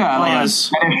work. That's like a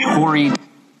hoary.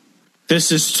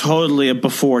 This is totally a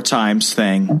before times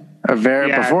thing. A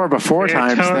very before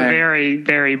times thing. Very,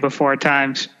 very before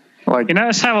times. Like, you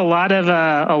notice how a lot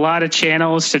of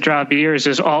channels to draw viewers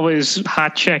is always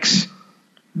hot chicks.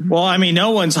 Well, I mean,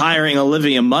 no one's hiring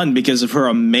Olivia Munn because of her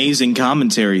amazing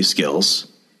commentary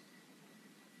skills.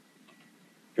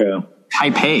 True.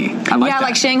 High pay. I like that.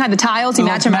 Like Shanghai, the tiles, you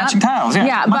match them up. Matching tiles,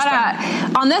 yeah.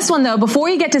 But on this one, though, before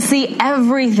you get to see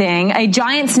everything, a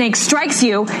giant snake strikes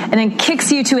you and then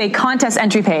kicks you to a contest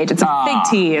entry page. It's a big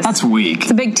tease. That's weak.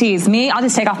 It's a big tease. Me, I'll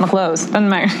just take off my clothes. Doesn't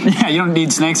matter. Yeah, you don't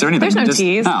need snakes or anything. There's no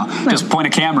tease. No, just point a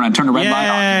camera and turn the red light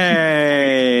on.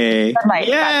 Yay! Red light.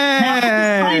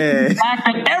 Yay! The fact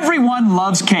that everyone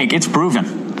loves cake. It's proven.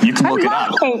 You can look it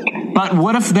up. Cake. But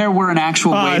what if there were an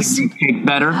actual way to make cake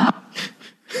better?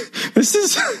 This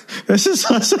is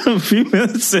awesome. A few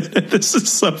minutes in, this is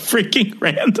so freaking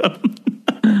random.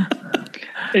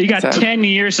 You got 10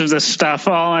 years of this stuff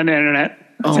all on the internet.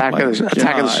 Attack of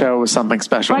the Show was something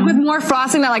special. Like with more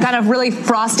frosting, that like kind of really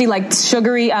frosty, like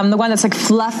sugary, the one that's like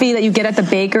fluffy that you get at the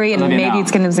bakery, and Olivia, maybe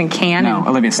it's going to in can. No,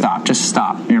 Olivia, stop. Just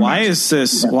stop. Why is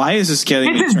this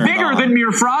getting This is bigger than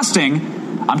mere frosting.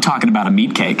 I'm talking about a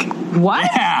meat cake. What?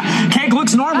 Yeah, cake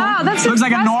looks normal. Oh, that's looks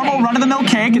like a normal run-of-the-mill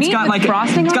cake. It's got like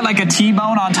frosting. It's got like a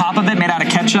T-bone on top of it, made out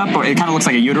of ketchup, or it kind of looks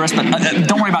like a uterus. But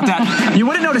don't worry about that. You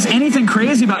wouldn't notice anything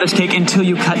crazy about this cake until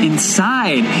you cut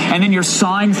inside, and then you're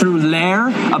sawing through layer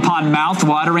upon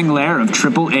mouth-watering layer of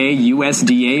AAA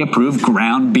USDA-approved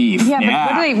ground beef.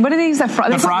 Yeah. But what do they use? The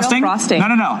frosting?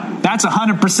 No. That's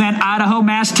 100% Idaho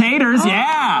mashed taters. Oh,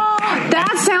 yeah.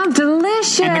 That sounds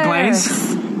delicious. And the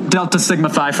glaze. Delta Sigma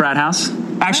Phi frat house.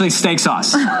 Actually, steak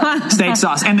sauce. Steak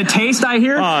sauce. And the taste, I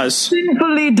hear,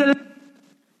 simply delicious.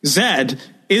 Zed,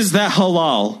 is that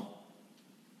halal?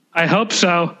 I hope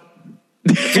so.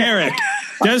 Derek,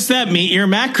 does that meet your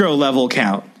macro level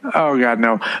count? Oh, God,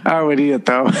 no. I would eat it,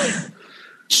 though.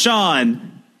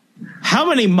 Sean, how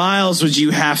many miles would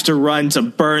you have to run to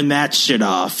burn that shit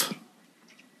off?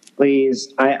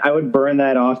 Please, I would burn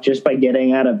that off just by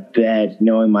getting out of bed,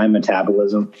 knowing my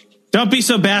metabolism. Don't be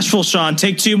so bashful, Sean.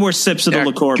 Take 2 more sips of the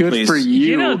liqueur, good please. For you.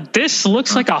 You know, this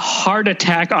looks like a heart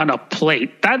attack on a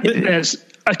plate. That is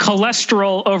a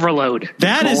cholesterol overload.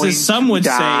 That is, as some would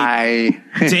say,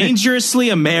 dangerously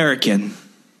American.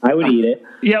 I would eat it.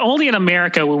 Yeah, only in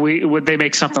America would they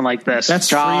make something like this. That's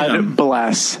God freedom.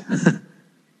 Bless.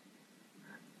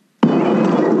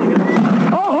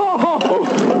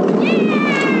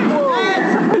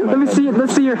 Let me see it.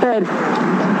 Let's see your head.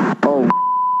 Oh.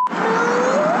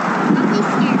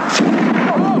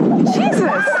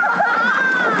 Jesus.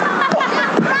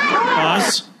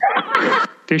 Pause.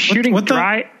 They're shooting what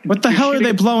the hell are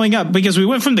they blowing up? Because we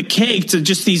went from the cake to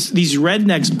just these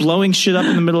rednecks blowing shit up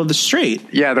in the middle of the street.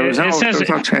 Yeah, there was no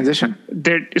transition.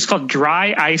 It's called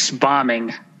dry ice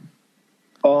bombing.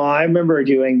 Oh, I remember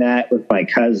doing that with my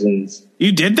cousins.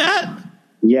 You did that?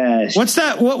 Yes. What's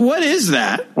that? What is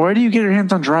that? Where do you get your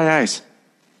hands on dry ice?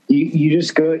 You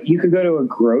just go. You could go to a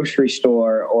grocery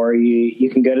store, or you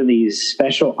can go to these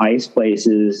special ice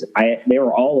places. They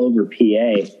were all over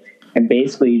PA, and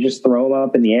basically you just throw them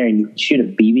up in the air and you can shoot a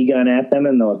BB gun at them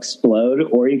and they'll explode,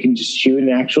 or you can just shoot an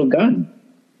actual gun.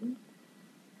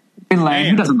 Who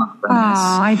doesn't love this? Oh,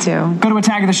 I do. Go to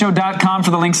attackoftheshow.com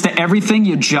for the links to everything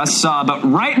you just saw. But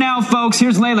right now, folks,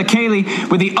 here's Layla Cayley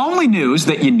with the only news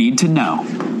that you need to know.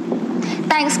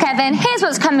 Thanks, Kevin. Here's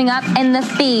what's coming up in the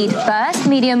feed. First,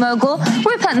 media mogul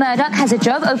Rupert Murdoch has a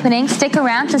job opening. Stick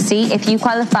around to see if you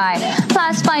qualify.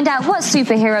 Plus, find out what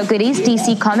superhero goodies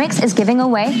DC Comics is giving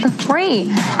away for free.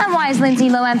 And why is Lindsay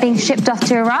Lohan being shipped off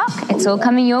to Iraq? It's all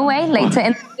coming your way later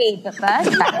in the feed. But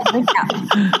first, back to the show.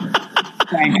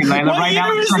 Thank you, Layla. Right now,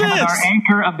 we're talking with our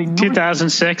anchor of the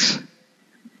 2006.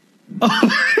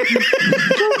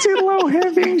 Lindsay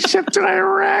Lohan being shipped to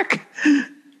Iraq.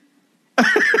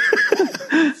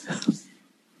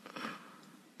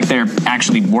 they're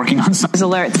actually working on some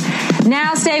alerts.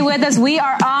 Now stay with us. We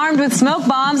are armed with smoke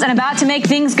bombs and about to make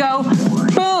things go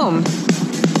boom.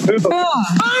 Boom.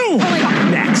 Oh my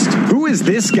God. Next, who is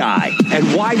this guy,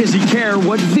 and why does he care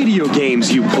what video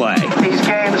games you play? These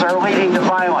games are leading to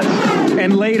violence.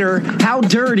 And later, how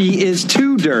dirty is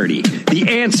too dirty?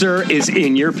 The answer is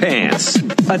in your pants.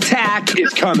 Attack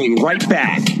is coming right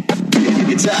back.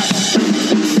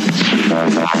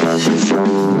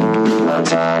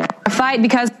 A fight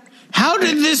because how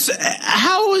did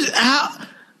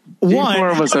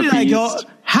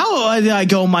I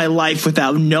go my life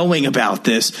without knowing about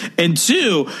this? And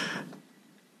two,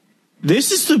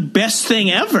 this is the best thing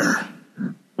ever.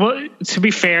 Well, to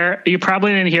be fair, you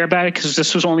probably didn't hear about it because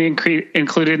this was only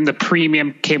included in the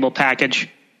premium cable package.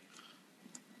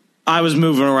 I was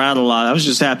moving around a lot. I was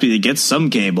just happy to get some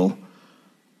cable.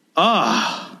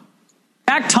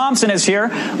 Jack Thompson is here.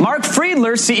 Mark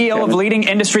Friedler, CEO of leading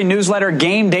industry newsletter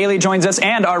Game Daily, joins us,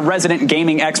 and our resident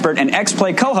gaming expert and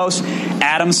X-Play co-host,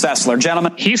 Adam Sessler.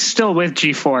 Gentlemen. He's still with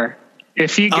G4.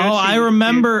 If you I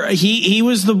remember he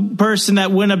was the person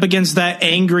that went up against that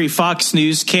angry Fox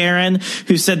News Karen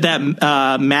who said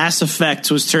that Mass Effect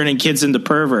was turning kids into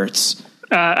perverts.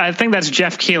 I think that's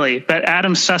Jeff Keighley, but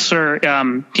Adam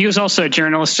Sessler, he was also a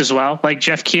journalist as well, like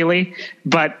Jeff Keighley.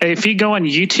 But if you go on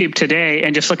YouTube today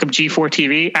and just look up G4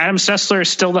 TV, Adam Sessler is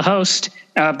still the host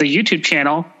of the YouTube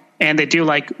channel, and they do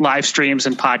like live streams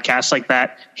and podcasts like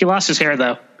that. He lost his hair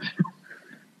though.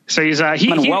 So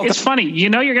it's funny. You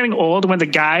know, you're getting old when the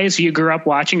guys you grew up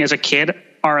watching as a kid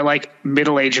are like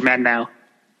middle-aged men now.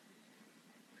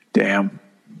 Damn.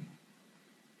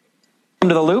 Come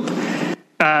to the loop.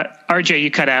 RJ,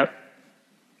 you cut out.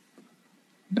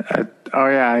 Oh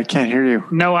yeah, I can't hear you.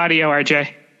 No audio,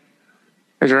 RJ.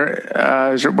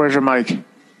 Where's your mic?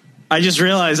 I just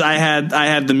realized I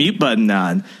had the mute button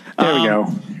on. There we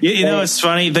go. You know, it's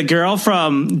funny. The girl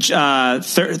from the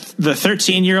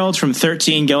 13-year-old from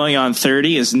 13 going on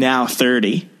 30 is now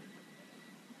 30.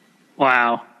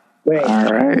 Wow. Wait.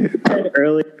 All right.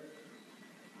 Early.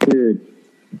 Dude.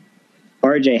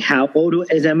 RJ, how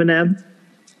old is Eminem?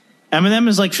 Eminem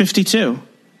is like 52.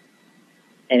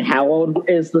 And how old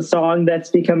is the song that's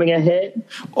becoming a hit?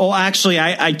 Oh, actually,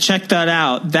 I checked that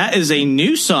out. That is a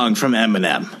new song from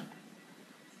Eminem.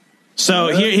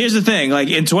 So here's the thing. Like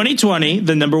in 2020,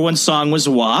 the number one song was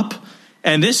WAP.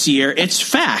 And this year, it's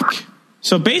FAC.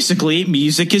 So basically,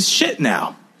 music is shit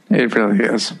now. It really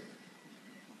is.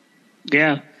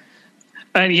 Yeah.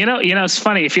 And you know, it's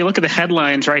funny. If you look at the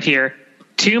headlines right here,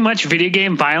 too much video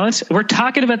game violence. We're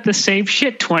talking about the same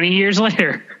shit 20 years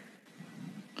later.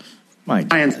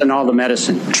 Science and all the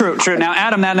medicine. True. Now,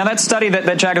 Adam, now that study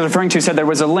that Jack is referring to said there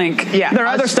was a link. Yeah, there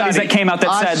are other studies that came out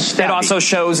that said it also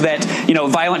shows that, you know,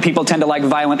 violent people tend to like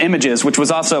violent images, which was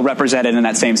also represented in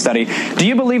that same study. Do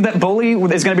you believe that Bully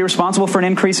is going to be responsible for an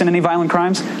increase in any violent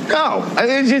crimes? No.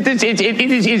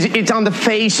 It's on the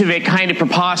face of it kind of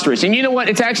preposterous. And you know what?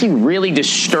 It's actually really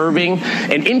disturbing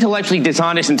and intellectually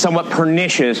dishonest and somewhat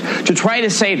pernicious to try to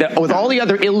say that with all the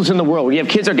other ills in the world, you have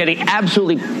kids that are getting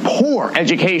absolutely poor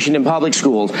education in public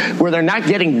schools where they're not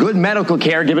getting good medical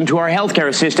care given to our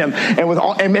healthcare system, and with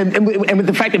all and with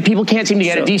the fact that people can't seem to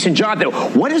get a decent job. Though,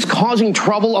 what is causing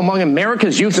trouble among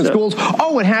America's youth in schools?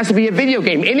 Oh, it has to be a video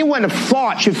game. Anyone of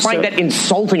thought should find that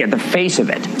insulting at the face of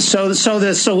it. So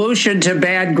the solution to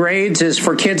bad grades is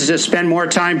for kids to spend more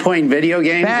time playing video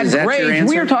games? Is that your answer?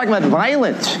 We are talking about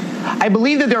violence. I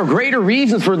believe that there are greater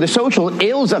reasons for the social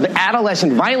ills of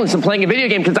adolescent violence than playing a video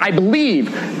game, because I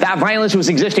believe that violence was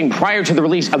existing prior to the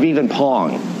release of even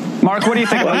Pong. Mark, what do you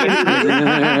think? He's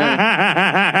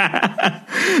right.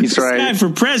 This guy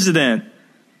for president.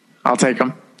 I'll take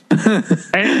him.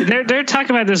 And they're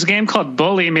talking about this game called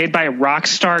Bully, made by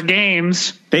Rockstar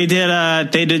Games. They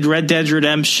did Red Dead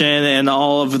Redemption and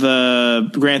all of the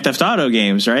Grand Theft Auto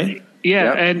games, right? Yeah,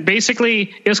 Yep. And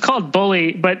basically it was called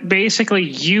Bully, but basically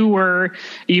you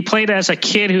played as a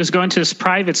kid who was going to this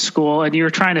private school and you were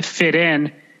trying to fit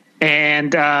in,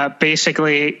 and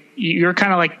basically you're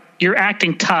kind of like you're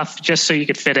acting tough just so you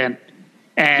could fit in.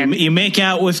 And you make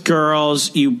out with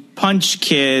girls, you punch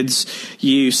kids,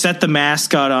 you set the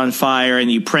mascot on fire,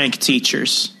 and you prank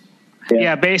teachers.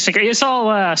 Yeah, basically it's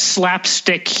all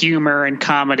slapstick humor and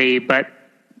comedy, but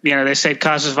you know they say it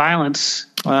causes violence.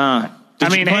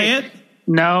 Did you play it?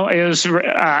 No, it was.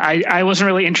 I wasn't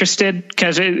really interested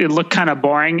because it looked kind of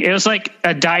boring. It was like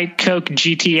a Diet Coke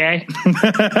GTA.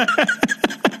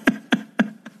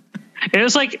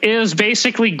 It was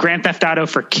basically Grand Theft Auto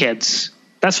for kids.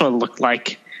 That's what it looked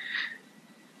like.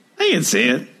 I can see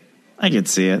it.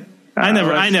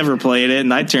 I never played it,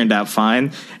 and I turned out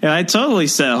fine. And I totally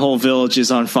set whole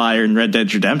villages on fire in Red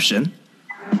Dead Redemption.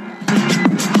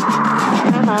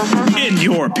 In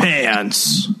your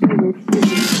pants.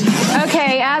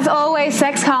 Okay, as always,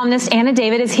 sex columnist Anna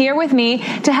David is here with me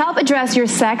to help address your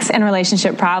sex and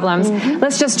relationship problems.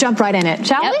 Let's just jump right in it,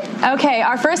 shall we? Okay,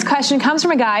 our first question comes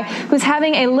from a guy who's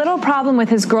having a little problem with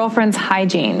his girlfriend's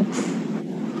hygiene.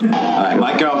 All right,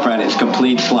 my girlfriend is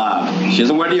complete slob. She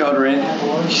doesn't wear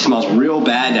deodorant. She smells real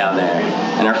bad down there,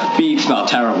 and her feet smell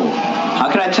terrible. How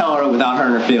can I tell her without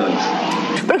hurting her feelings?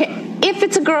 But okay, if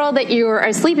it's a girl that you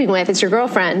are sleeping with, it's your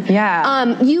girlfriend.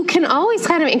 Yeah. You can always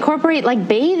kind of incorporate like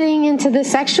bathing into the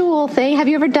sexual thing. Have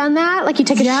you ever done that? Like you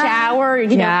take a shower,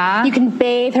 you know, you can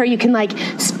bathe her, you can like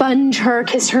sponge her,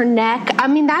 kiss her neck. I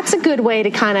mean, that's a good way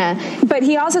to kind of. But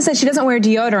he also said she doesn't wear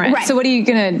deodorant. Right. So what are you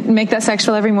going to make that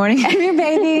sexual every morning? You're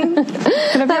bathing.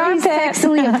 Let me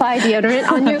sexually apply deodorant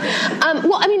on you.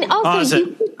 Well, I mean, also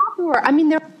you can talk to her. I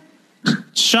mean,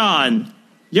 Sean,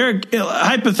 you're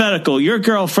hypothetical. Your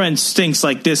girlfriend stinks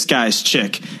like this guy's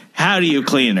chick. How do you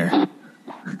clean her?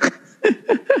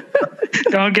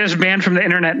 Don't get us banned from the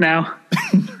internet now.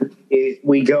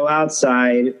 We go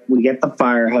outside, we get the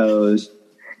fire hose,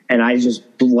 and I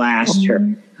just blast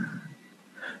her.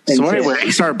 So anyway,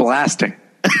 you start blasting.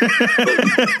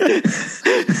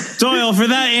 Doyle, for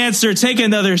that answer, take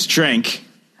another drink.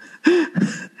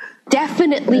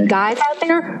 definitely guys out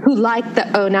there who like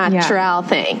the au naturel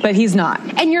thing. But he's not.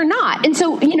 And you're not. And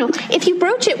so, you know, if you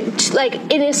broach it like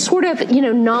in a sort of, you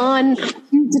know,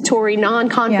 non-accusatory,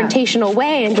 non-confrontational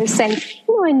way and just say, you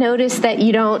know, I noticed that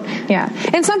you don't. Yeah.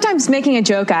 And sometimes making a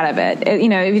joke out of it, you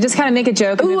know, if you just kind of make a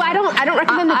joke. Ooh, I don't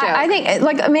recommend the joke. I think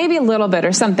like maybe a little bit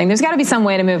or something. There's got to be some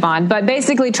way to move on. But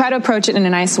basically try to approach it in a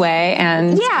nice way.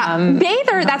 And bathe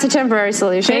her. That's a temporary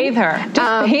solution. Bathe her.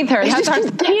 Just bathe her.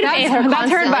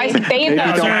 That's her advice. Bathe her.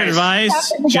 That's her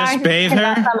advice. Just bathe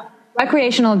her.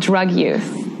 Recreational drug use.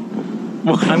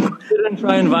 I'm considering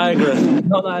trying Viagra.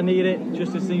 Not that I need it,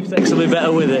 just to see if sex will be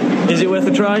better with it. Is it worth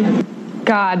a try?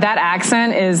 God, that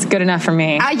accent is good enough for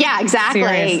me. Yeah, exactly.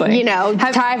 Seriously. You know,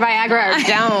 try Viagra or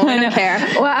don't. I don't care.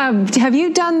 Well, have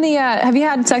you done the? Have you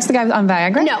had sex with the guy on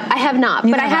Viagra? No, I have not.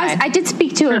 But I did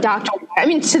speak to a doctor. I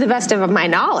mean, to the best of my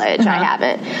knowledge, I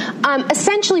haven't.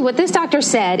 Essentially, what this doctor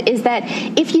said is that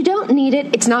if you don't need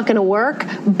it, it's not going to work,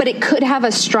 but it could have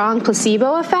a strong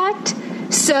placebo effect.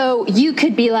 So you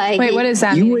could be like, wait, what is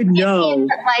that? You would know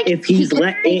if he's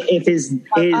if his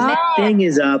thing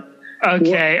is up.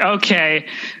 Okay.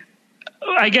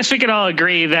 I guess we could all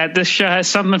agree that this show has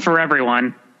something for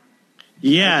everyone.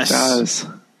 Yes. It does.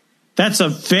 That's a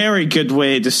very good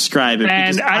way to describe it.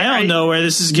 And because I don't know where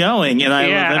this is going, and I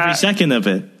love every second of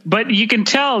it. But you can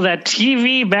tell that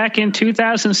TV back in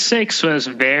 2006 was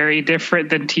very different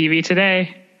than TV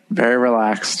today. Very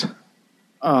relaxed.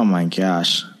 Oh, my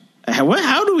gosh.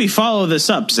 How do we follow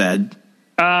this up, Zed?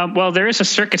 Well, there is a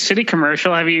Circuit City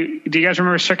commercial. Do you guys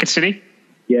remember Circuit City?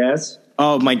 Yes.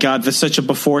 Oh, my God. That's such a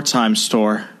before time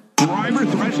store. Driver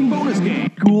thrashing bonus game.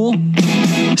 Cool.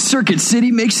 Circuit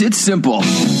City makes it simple.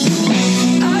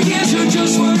 I guess you're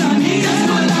just what I need.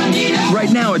 Right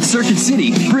now at Circuit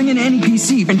City, bring in any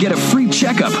PC and get a free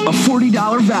checkup of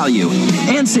 $40 value.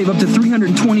 And save up to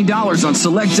 $320 on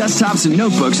select desktops and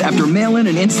notebooks after mail-in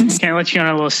and instant... Can I let you on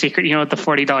a little secret? You know what the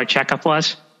 $40 checkup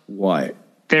was? What?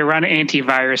 They run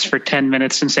antivirus for 10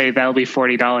 minutes and say that'll be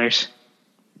 $40.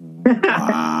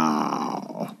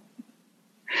 Wow.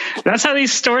 That's how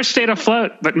these stores stayed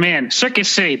afloat. But man, Circuit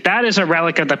City, that is a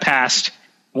relic of the past.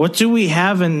 What do we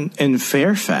have in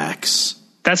Fairfax?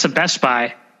 That's a Best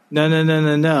Buy.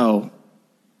 No.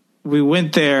 We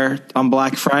went there on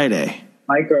Black Friday.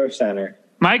 Micro Center.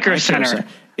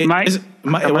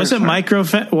 Wasn't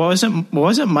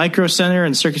Micro Center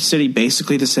and Circuit City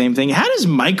basically the same thing? How does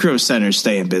Micro Center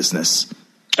stay in business?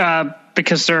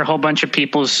 Because there are a whole bunch of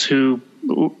peoples who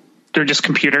they're just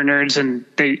computer nerds, and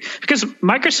because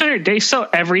Micro Center, they sell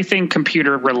everything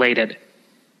computer related.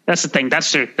 That's the thing.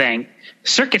 That's their thing.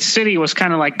 Circuit City was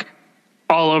kind of like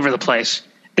all over the place.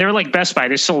 They were like Best Buy.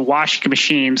 They sold washing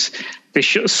machines. They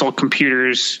sold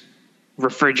computers,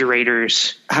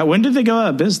 refrigerators. When did they go out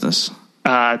of business?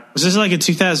 Was this like in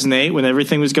 2008 when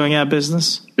everything was going out of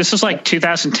business? This was like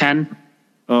 2010.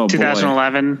 Oh,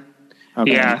 2011. Boy.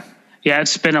 Okay. Yeah,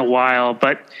 it's been a while.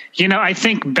 But, you know, I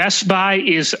think Best Buy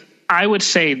is, I would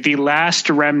say, the last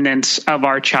remnants of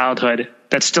our childhood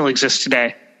that still exists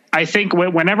today. I think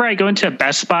whenever I go into a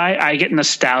Best Buy, I get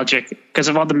nostalgic because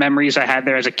of all the memories I had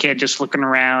there as a kid, just looking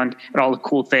around at all the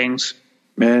cool things.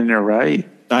 Man, you're right.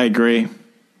 I agree.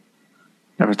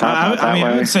 Never thought about that way.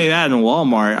 I would say that in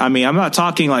Walmart. I mean, I'm not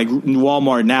talking like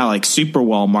Walmart now, like super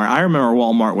Walmart. I remember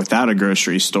Walmart without a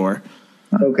grocery store.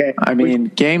 Okay. I mean,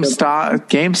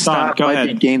 GameStop might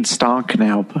be gained stonk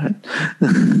now, but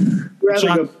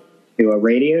to a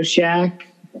Radio Shack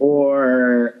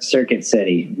or Circuit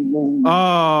City?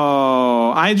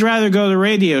 Oh, I'd rather go to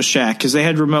Radio Shack because they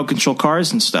had remote control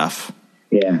cars and stuff.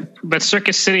 Yeah, but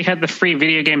Circuit City had the free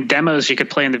video game demos you could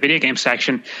play in the video game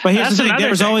section. But here's the thing: there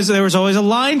was always a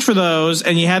line for those,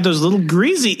 and you had those little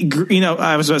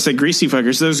I was about to say greasy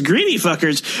fuckers, those greedy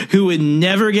fuckers who would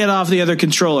never get off the other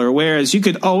controller. Whereas you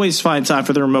could always find time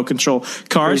for the remote control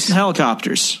cars and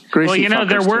helicopters. Well,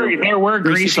 there were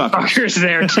greasy fuckers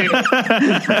there too.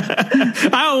 I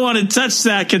don't want to touch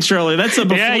that controller. That's a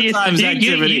before times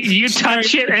activity. You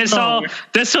touch it, and it's all.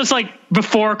 This was like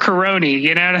before Corona.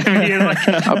 You know what I mean? Like,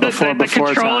 the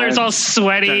controller's all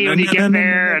sweaty when you get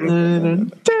there.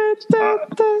 And,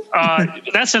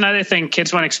 that's another thing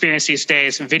kids want to experience these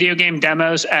days: video game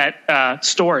demos at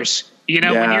stores. You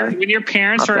know, when your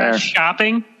parents are out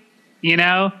shopping, you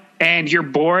know, and you're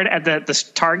bored at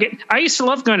the Target. I used to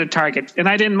love going to Target, and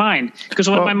I didn't mind because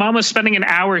when my mom was spending an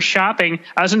hour shopping,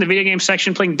 I was in the video game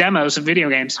section playing demos of video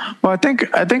games. Well, I think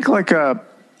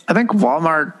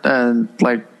Walmart and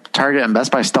like Target and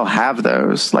Best Buy still have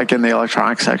those, like in the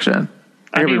electronics section.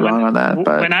 I could be wrong on that,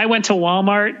 but when I went to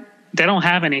Walmart, they don't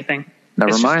have anything.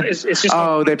 Never mind. It's just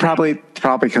they probably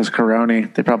because Corona.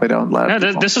 They probably don't let.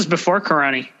 No, this is before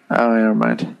Corona. Oh, never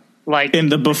mind. Like in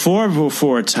the before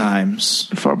times.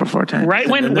 Before times. Right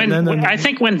when I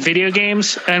think when video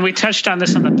games, and we touched on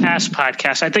this on the past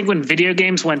podcast, I think when video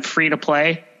games went free to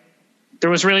play, there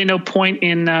was really no point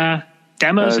in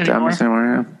demos anymore.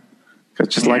 Yeah.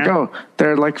 It's just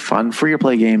they're like fun free to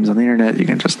play games on the internet. You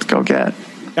can just go get.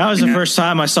 That was the first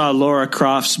time I saw Lara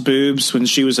Croft's boobs when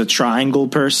she was a triangle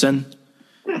person,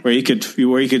 where you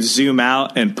could zoom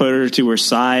out and put her to her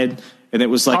side, and it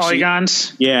was like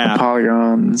polygons. The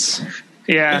polygons.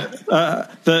 Yeah,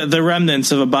 the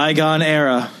remnants of a bygone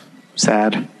era.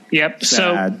 Sad. Yep.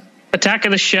 Sad. So, Attack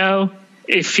of the Show.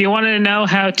 If you wanted to know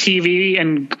how TV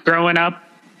and growing up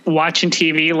watching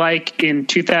TV like in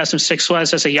 2006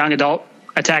 was as a young adult,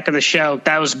 Attack of the Show,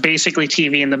 that was basically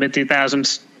TV in the mid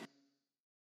 2000s.